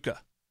 Mark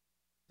Duca,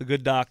 the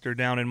good doctor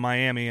down in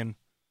Miami, and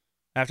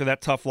after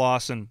that tough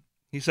loss, and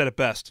he said it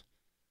best.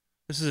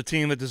 This is a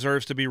team that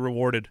deserves to be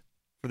rewarded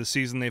for the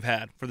season they've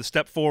had, for the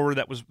step forward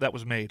that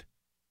was made.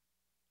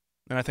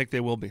 And I think they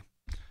will be.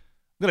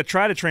 I'm going to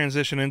try to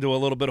transition into a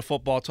little bit of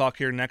football talk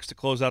here next to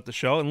close out the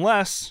show,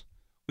 unless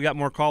we got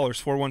more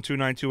callers.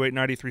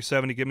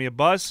 412-928-9370. Give me a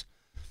buzz.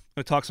 I'm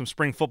going to talk some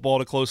spring football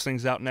to close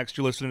things out next.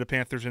 You're listening to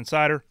Panthers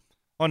Insider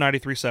on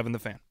 93.7 The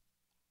Fan.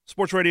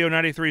 Sports Radio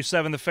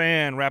 93.7 The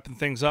Fan, wrapping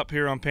things up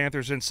here on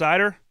Panthers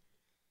Insider.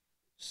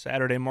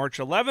 Saturday, March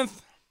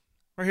 11th.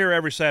 We're here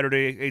every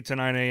Saturday, 8 to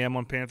 9 a.m.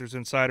 on Panthers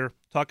Insider,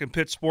 talking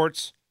Pitt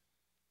sports.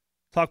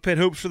 Talk Pitt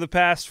hoops for the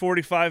past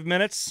 45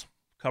 minutes.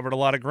 Covered a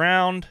lot of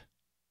ground.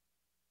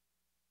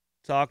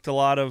 Talked a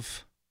lot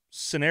of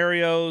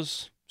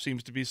scenarios.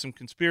 Seems to be some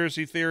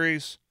conspiracy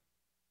theories.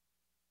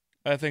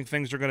 I think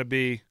things are going to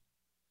be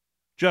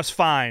just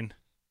fine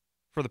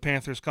for the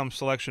Panthers come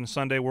Selection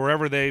Sunday,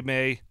 wherever they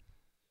may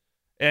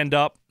end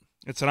up.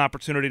 It's an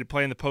opportunity to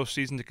play in the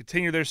postseason, to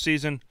continue their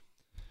season,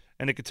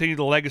 and to continue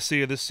the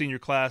legacy of this senior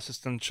class. It's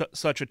done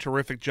such a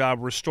terrific job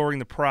restoring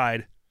the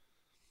pride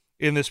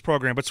in this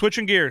program. But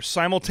switching gears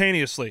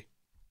simultaneously,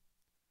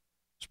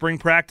 spring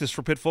practice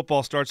for Pitt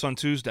football starts on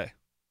Tuesday.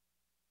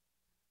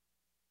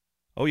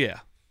 Oh, yeah.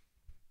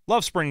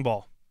 Love spring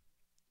ball.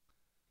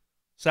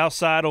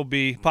 Southside will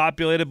be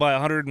populated by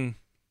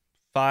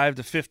 105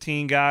 to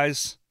 15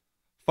 guys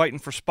fighting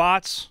for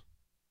spots.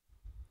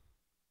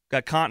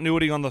 Got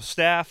continuity on the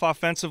staff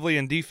offensively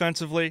and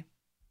defensively,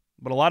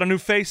 but a lot of new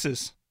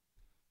faces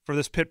for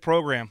this Pitt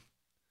program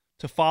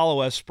to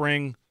follow as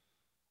spring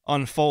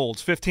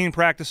unfolds. 15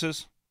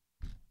 practices.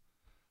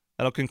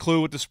 That'll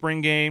conclude with the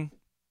spring game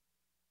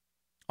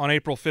on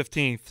April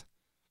 15th.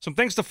 Some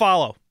things to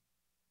follow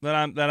that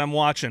I'm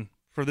watching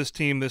for this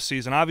team this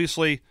season.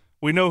 Obviously,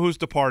 we know who's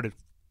departed.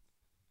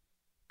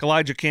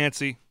 Elijah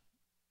Cansey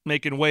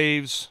making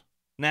waves,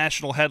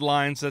 national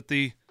headlines at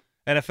the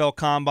NFL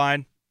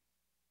Combine.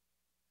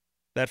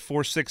 That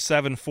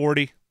 4.67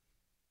 40,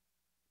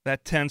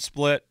 that 10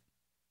 split.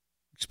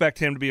 Expect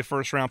him to be a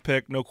first-round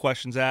pick, no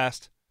questions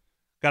asked.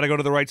 Got to go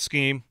to the right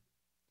scheme.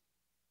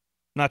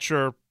 Not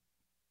sure,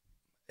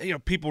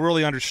 people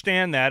really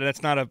understand that.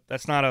 That's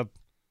not a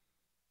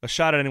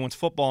shot at anyone's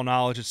football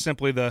knowledge. It's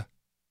simply the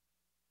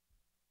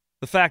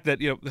fact that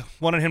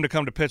wanted him to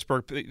come to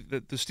Pittsburgh.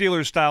 The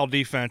Steelers-style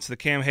defense, the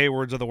Cam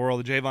Haywards of the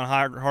world, the Javon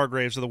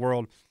Hargraves of the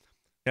world.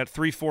 That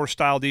 3-4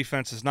 style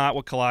defense is not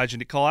what Collage.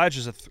 And Collage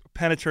is a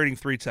penetrating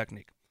three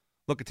technique.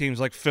 Look at teams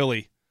like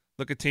Philly.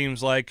 Look at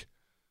teams like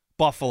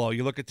Buffalo.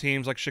 You look at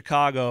teams like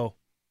Chicago,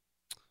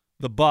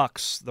 the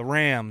Bucks, the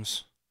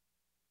Rams.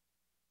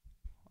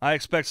 I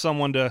expect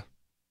he'll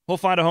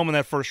find a home in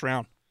that first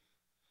round.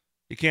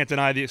 You can't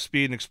deny the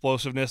speed and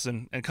explosiveness,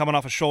 and coming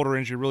off a shoulder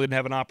injury, really did not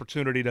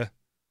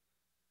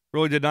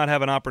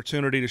have an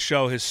opportunity to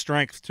show his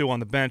strength too on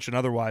the bench and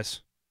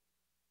otherwise.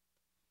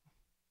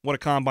 What a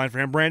combine for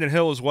him. Brandon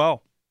Hill as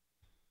well.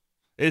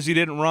 Izzy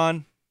didn't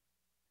run.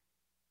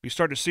 You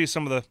start to see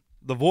some of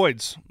the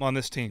voids on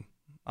this team.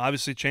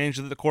 Obviously changed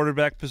at the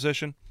quarterback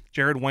position.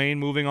 Jared Wayne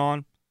moving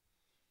on.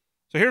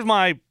 So here's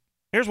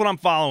what I'm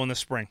following this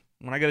spring.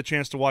 When I get a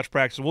chance to watch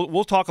practice,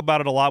 we'll talk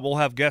about it a lot. We'll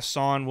have guests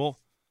on. We'll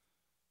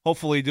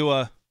hopefully do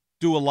a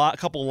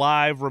couple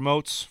live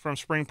remotes from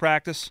spring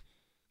practice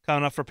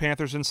coming up for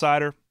Panthers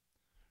Insider.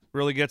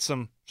 Really get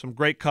some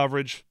great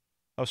coverage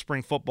of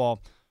spring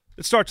football.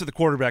 It starts at the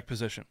quarterback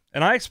position,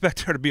 and I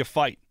expect there to be a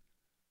fight.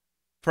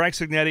 Frank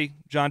Signetti,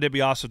 John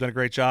DiBiase have done a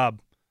great job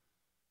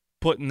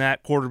putting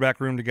that quarterback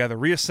room together,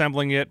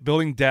 reassembling it,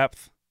 building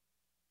depth.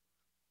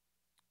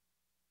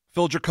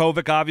 Phil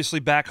Dracovic, obviously,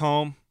 back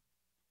home.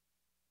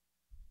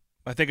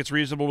 I think it's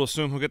reasonable to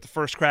assume he'll get the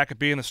first crack at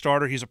being the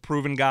starter. He's a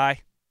proven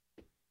guy.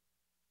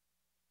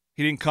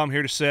 He didn't come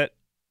here to sit.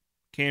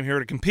 Came here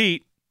to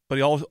compete, but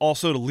he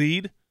also to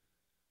lead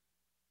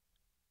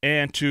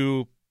and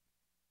to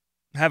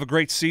have a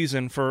great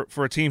season for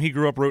a team he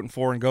grew up rooting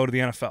for and go to the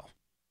NFL.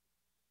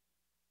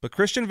 But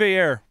Christian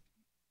Veillere,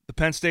 the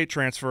Penn State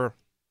transfer,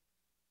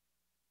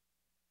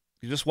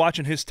 you're just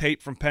watching his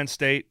tape from Penn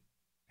State,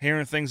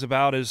 hearing things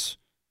about his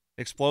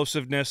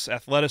explosiveness,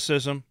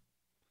 athleticism,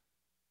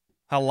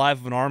 how live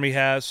of an arm he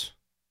has.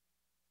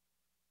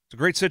 It's a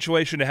great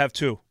situation to have,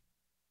 too.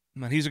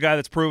 And he's a guy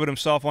that's proven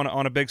himself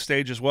on a big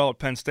stage as well at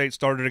Penn State.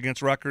 Started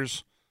against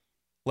Rutgers,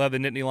 led the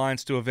Nittany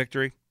Lions to a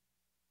victory.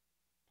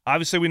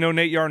 Obviously, we know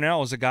Nate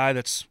Yarnell is a guy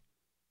that's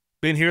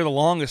been here the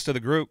longest of the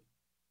group,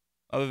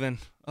 other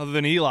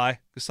than Eli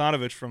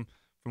Kasanovich from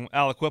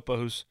Aliquippa,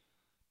 who's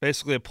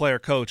basically a player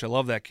coach. I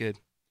love that kid.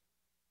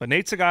 But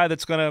Nate's a guy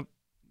that's gonna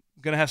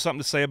have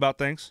something to say about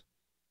things.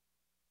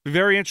 Be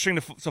very interesting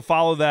to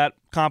follow that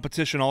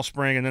competition all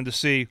spring and then to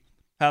see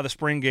how the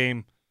spring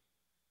game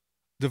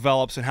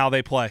develops and how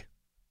they play.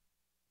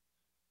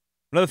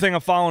 Another thing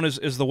I'm following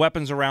is the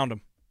weapons around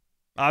him.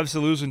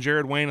 Obviously losing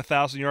Jared Wayne,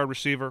 1,000-yard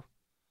receiver.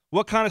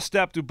 What kind of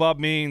step do Bub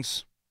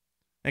Means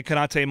and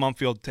Konate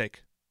Mumfield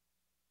take?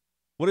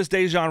 What does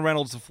Dejon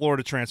Reynolds, the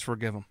Florida transfer,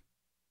 give him?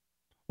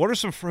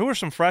 Who are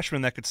some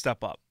freshmen that could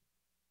step up?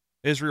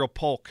 Israel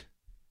Polk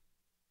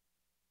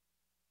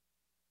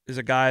is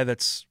a guy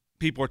that's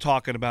people are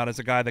talking about as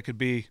a guy that could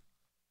be,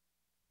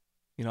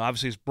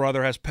 obviously his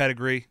brother has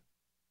pedigree,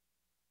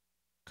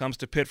 comes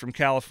to Pitt from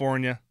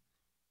California,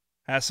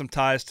 has some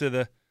ties to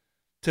the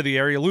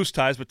area, loose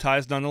ties, but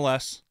ties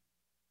nonetheless.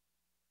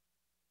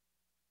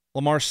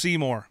 Lamar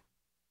Seymour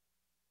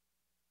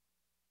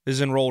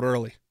is enrolled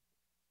early.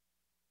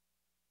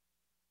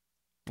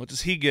 What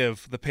does he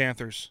give the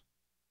Panthers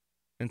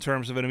in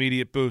terms of an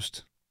immediate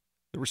boost?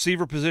 The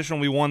receiver position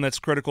will be one that's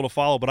critical to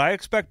follow, but I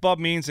expect Bub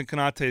Means and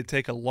Konate to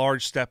take a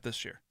large step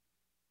this year.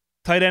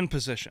 Tight end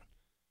position.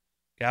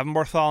 Gavin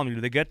Bartholomew,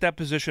 do they get that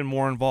position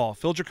more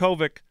involved? Phil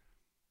Dracovic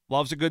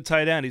loves a good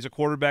tight end. He's a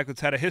quarterback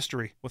that's had a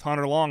history with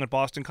Hunter Long at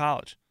Boston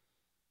College.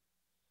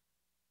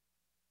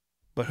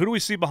 But who do we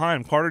see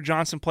behind him? Carter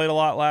Johnson played a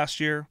lot last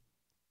year.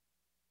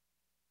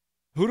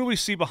 Who do we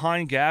see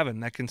behind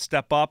Gavin that can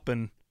step up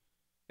and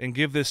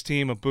give this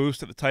team a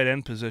boost at the tight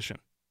end position?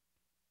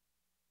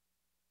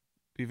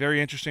 Be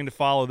very interesting to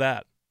follow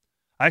that.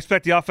 I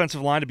expect the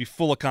offensive line to be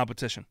full of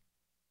competition.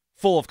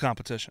 Full of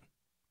competition.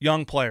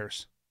 Young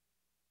players.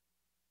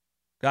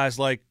 Guys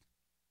like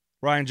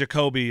Ryan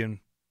Jacoby and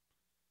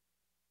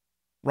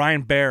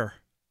Ryan Baer.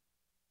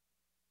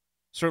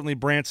 Certainly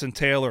Branson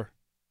Taylor.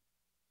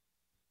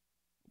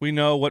 We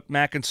know what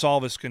Mac and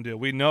Salvis can do.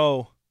 We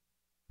know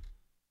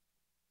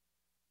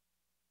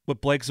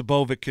what Blake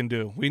Zabovic can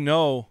do. We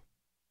know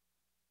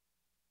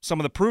some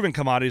of the proven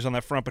commodities on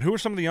that front, but who are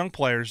some of the young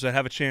players that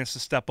have a chance to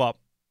step up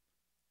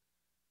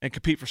and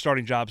compete for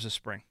starting jobs this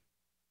spring?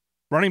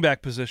 Running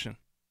back position.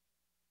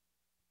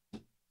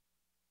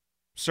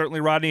 certainly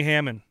Rodney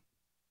Hammond,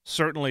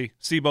 certainly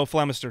Sebo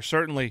Flemister,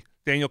 certainly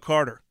Daniel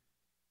Carter.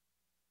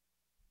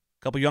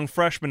 A couple young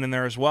freshmen in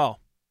there as well.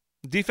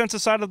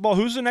 Defensive side of the ball,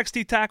 who's the next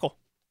D tackle?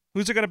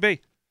 Who's it going to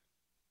be?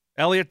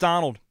 Elliott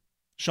Donald,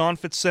 Sean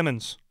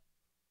Fitzsimmons,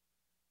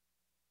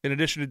 in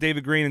addition to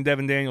David Green and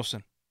Devin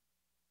Danielson.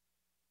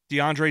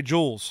 DeAndre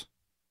Jules.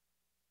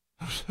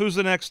 Who's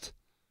the next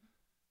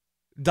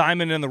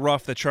diamond in the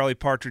rough that Charlie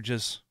Partridge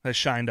has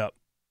shined up?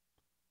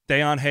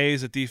 Deion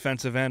Hayes at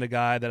defensive end, a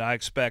guy that I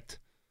expect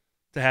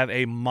to have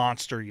a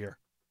monster year.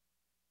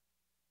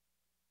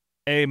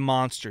 A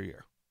monster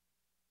year.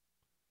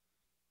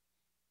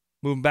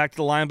 Moving back to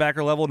the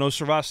linebacker level, no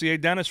Servassier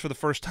Dennis for the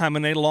first time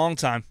in a long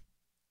time.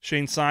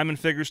 Shane Simon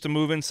figures to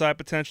move inside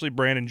potentially.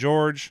 Brandon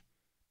George,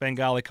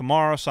 Bengali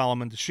Kamara,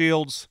 Solomon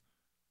DeShields.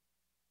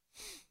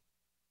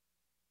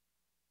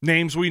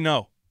 Names we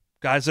know.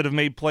 Guys that have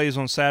made plays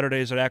on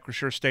Saturdays at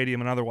Acrisure Stadium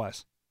and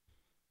otherwise.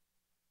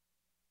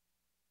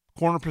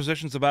 Corner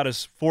position's about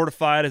as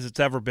fortified as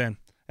it's ever been.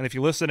 And if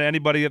you listen to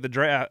anybody at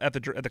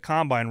the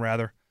combine,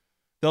 rather,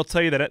 they'll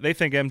tell you that they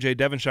think MJ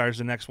Devonshire is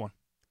the next one.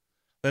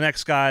 The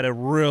next guy to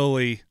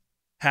really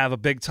have a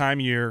big-time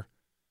year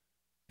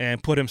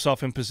and put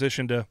himself in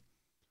position to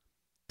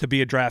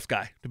be a draft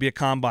guy, to be a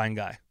combine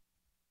guy.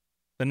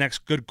 The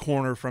next good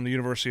corner from the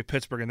University of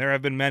Pittsburgh. And there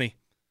have been many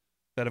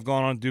that have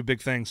gone on to do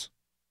big things.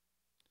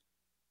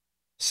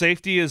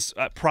 Safety is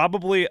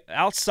probably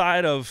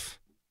outside of,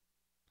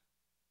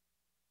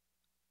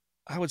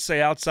 I would say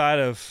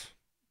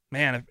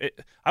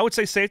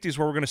safety is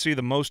where we're going to see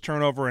the most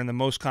turnover and the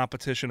most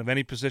competition of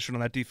any position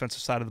on that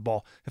defensive side of the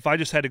ball. If I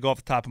just had to go off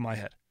the top of my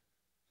head.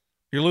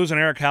 You're losing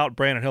Eric Houtt,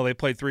 Brandon Hill. They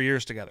played 3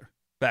 years together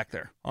back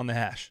there on the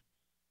hash.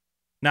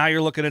 Now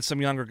you're looking at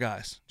some younger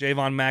guys.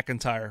 Javon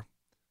McIntyre,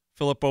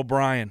 Philip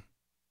O'Brien.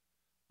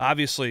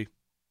 Obviously,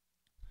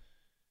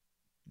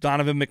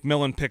 Donovan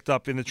McMillan picked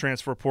up in the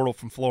transfer portal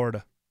from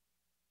Florida.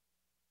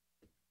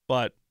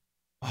 But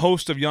a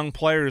host of young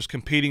players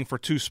competing for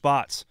 2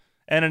 spots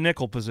and a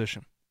nickel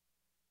position.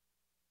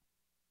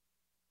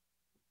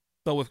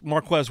 But with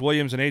Marquez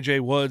Williams and A.J.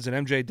 Woods and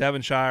M.J.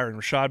 Devonshire and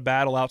Rashad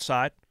Battle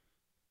outside,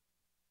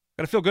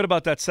 got to feel good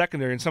about that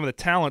secondary and some of the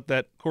talent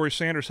that Corey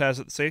Sanders has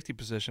at the safety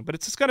position. But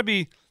it's just going to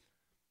be,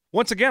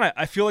 once again,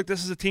 I feel like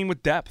this is a team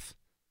with depth,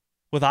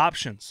 with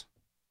options.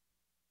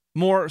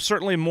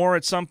 Certainly more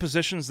at some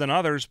positions than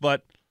others,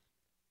 but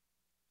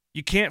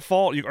you can't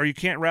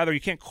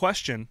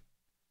question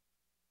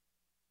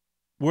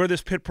where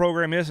this Pitt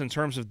program is in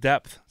terms of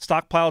depth.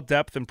 Stockpile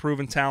depth and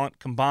proven talent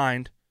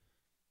combined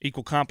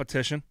equal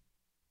competition.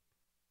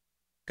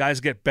 Guys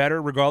get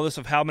better regardless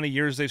of how many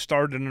years they've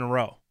started in a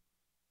row.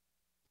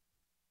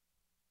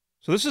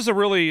 So this is a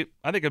really,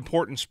 I think,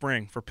 important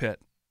spring for Pitt.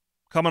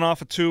 Coming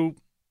off of 2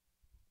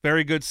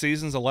 very good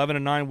seasons, 11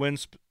 and 9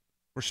 wins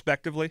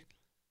respectively.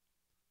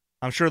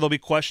 I'm sure there'll be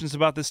questions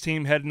about this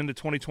team heading into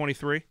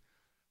 2023.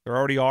 There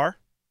already are.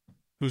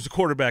 Who's the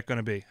quarterback going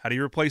to be? How do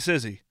you replace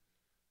Izzy?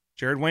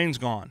 Jared Wayne's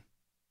gone.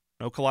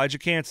 No Kalijah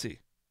Cansey.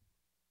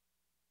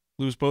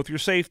 Lose both your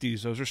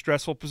safeties. Those are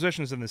stressful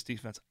positions in this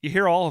defense. You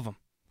hear all of them.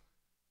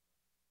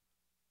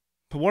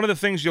 But one of the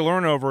things you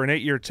learn over an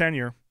 8-year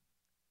tenure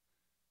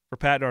for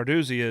Pat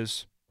Narduzzi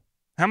is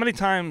how many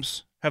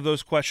times have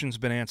those questions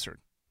been answered?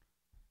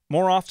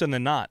 More often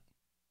than not.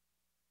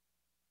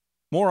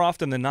 More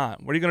often than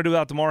not. What are you going to do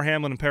without DeMar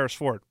Hamlin and Paris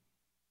Ford?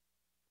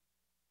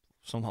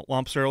 Some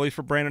lumps early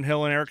for Brandon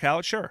Hill and Eric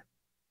Hallett? Sure.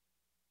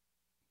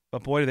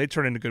 But boy, do they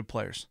turn into good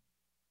players.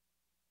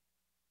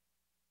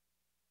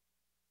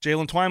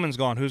 Jalen Twyman's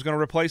gone. Who's going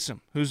to replace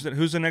him? Who's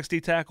the next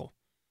D tackle?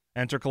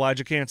 Enter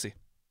Kalijah Cansey.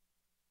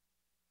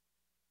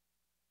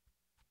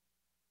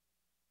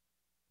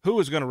 Who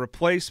is going to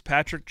replace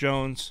Patrick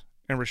Jones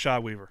and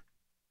Rashad Weaver?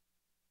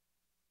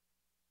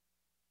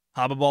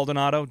 Haba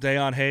Baldonado,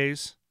 Deion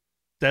Hayes,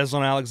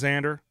 Deslin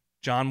Alexander,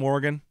 John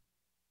Morgan.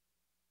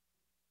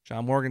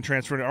 John Morgan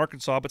transferred to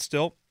Arkansas, but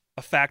still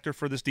a factor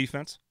for this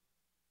defense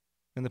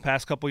in the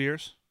past couple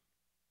years.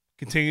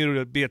 Continue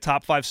to be a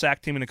top 5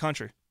 sack team in the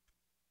country.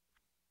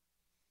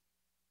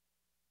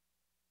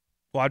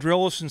 Quadrille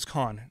Wilson's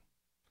gone.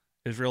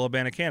 Israel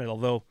Abanikanda,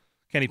 although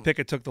Kenny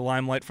Pickett took the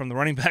limelight from the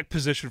running back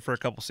position for a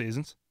couple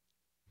seasons.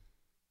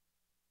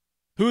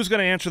 Who's going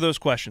to answer those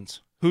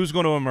questions? Who's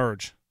going to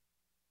emerge?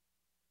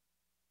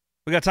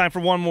 We got time for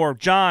one more.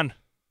 John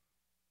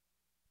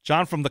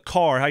from the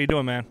car. How you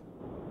doing, man?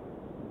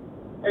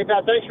 Hey,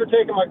 Pat, thanks for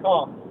taking my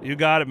call. You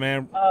got it,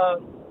 man.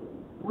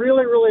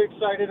 Really, really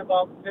excited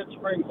about Pitt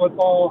spring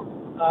football.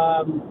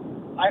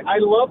 I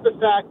love the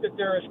fact that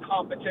there is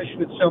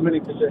competition at so many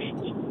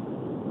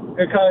positions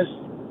because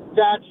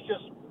that's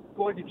just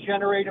going to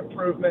generate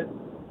improvement.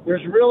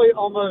 There's really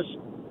almost,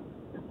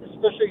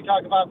 especially you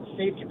talk about the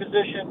safety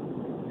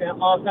position and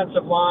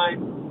offensive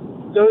line,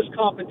 those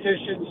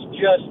competitions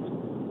just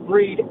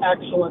breed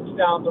excellence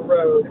down the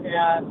road,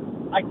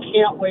 and I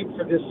can't wait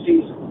for this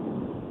season.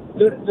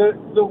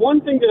 The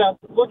one thing that I'm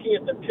looking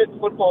at the Pitt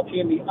football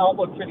team, the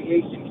outlook for the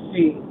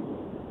ACC,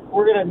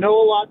 we're going to know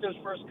a lot those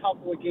first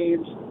couple of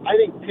games. I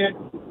think Pitt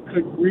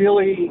could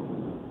really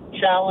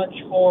challenge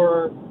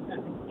for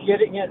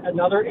getting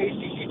another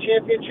ACC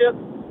championship.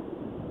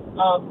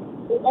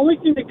 The only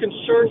thing that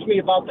concerns me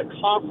about the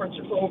conference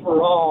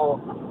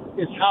overall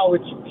is how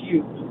it's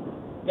viewed.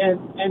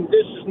 And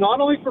this is not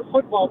only for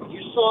football, but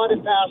you saw it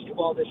in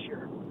basketball this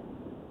year.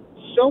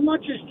 So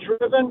much is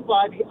driven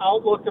by the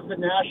outlook of the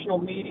national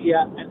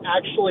media and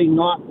actually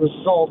not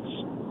results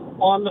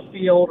on the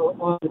field or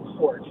on the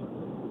court.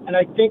 And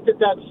I think that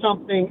that's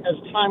something, as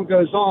time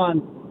goes on,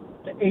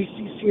 the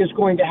ACC is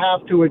going to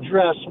have to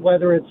address,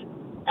 whether it's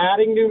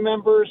adding new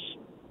members,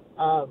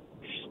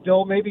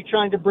 still maybe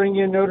trying to bring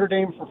in Notre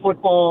Dame for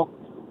football.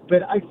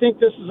 But I think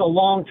this is a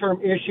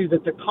long-term issue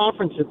that the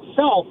conference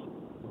itself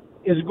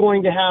is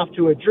going to have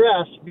to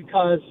address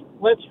because,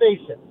 let's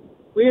face it,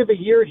 we have a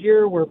year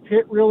here where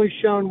Pitt really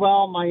shone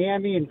well,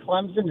 Miami and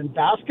Clemson in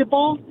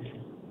basketball,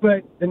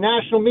 but the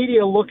national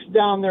media looks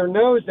down their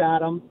nose at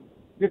them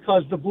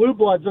because the blue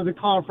bloods of the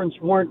conference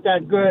weren't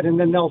that good, and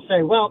then they'll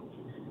say, well,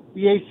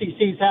 the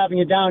ACC is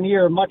having a down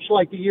year, much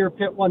like the year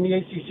Pitt won the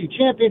ACC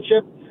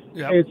championship.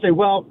 Yep. They'd say,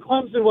 well,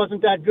 Clemson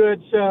wasn't that good,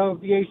 so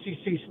the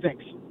ACC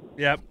stinks.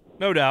 Yep,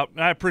 no doubt.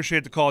 I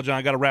appreciate the call, John.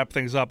 I got to wrap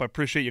things up. I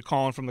appreciate you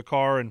calling from the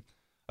car and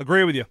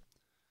agree with you.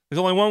 There's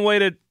only one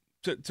way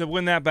to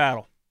win that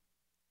battle.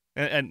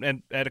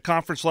 And at a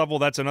conference level,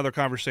 that's another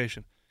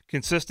conversation.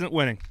 Consistent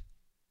winning.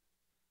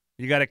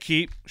 You got to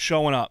keep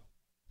showing up.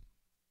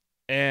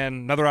 And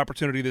another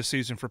opportunity this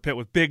season for Pitt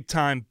with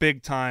big-time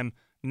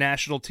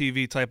national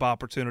TV-type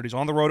opportunities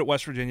on the road at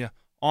West Virginia,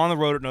 on the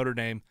road at Notre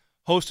Dame,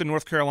 hosting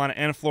North Carolina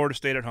and Florida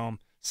State at home,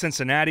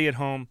 Cincinnati at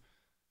home.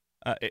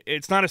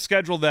 It's not a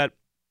schedule that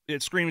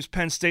it screams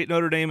Penn State,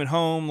 Notre Dame at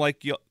home,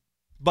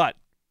 but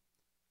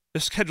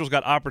this schedule's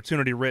got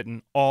opportunity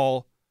written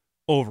all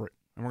over it.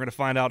 And we're going to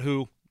find out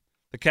who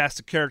the cast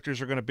of characters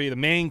are going to be, the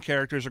main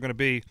characters are going to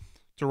be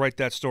to write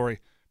that story.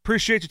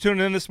 Appreciate you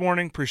tuning in this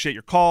morning. Appreciate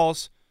your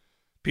calls.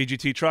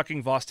 PGT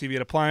Trucking, Voss TV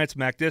and Appliance,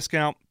 Mac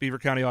Discount, Beaver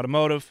County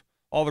Automotive,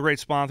 all the great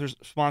sponsors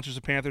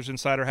of Panthers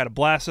Insider. Had a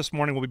blast this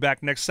morning. We'll be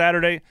back next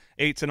Saturday,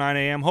 8 to 9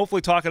 a.m.,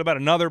 hopefully talking about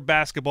another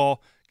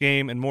basketball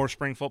game and more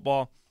spring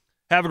football.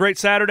 Have a great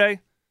Saturday.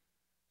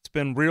 It's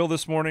been real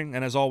this morning,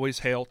 and as always,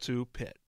 hail to Pitt.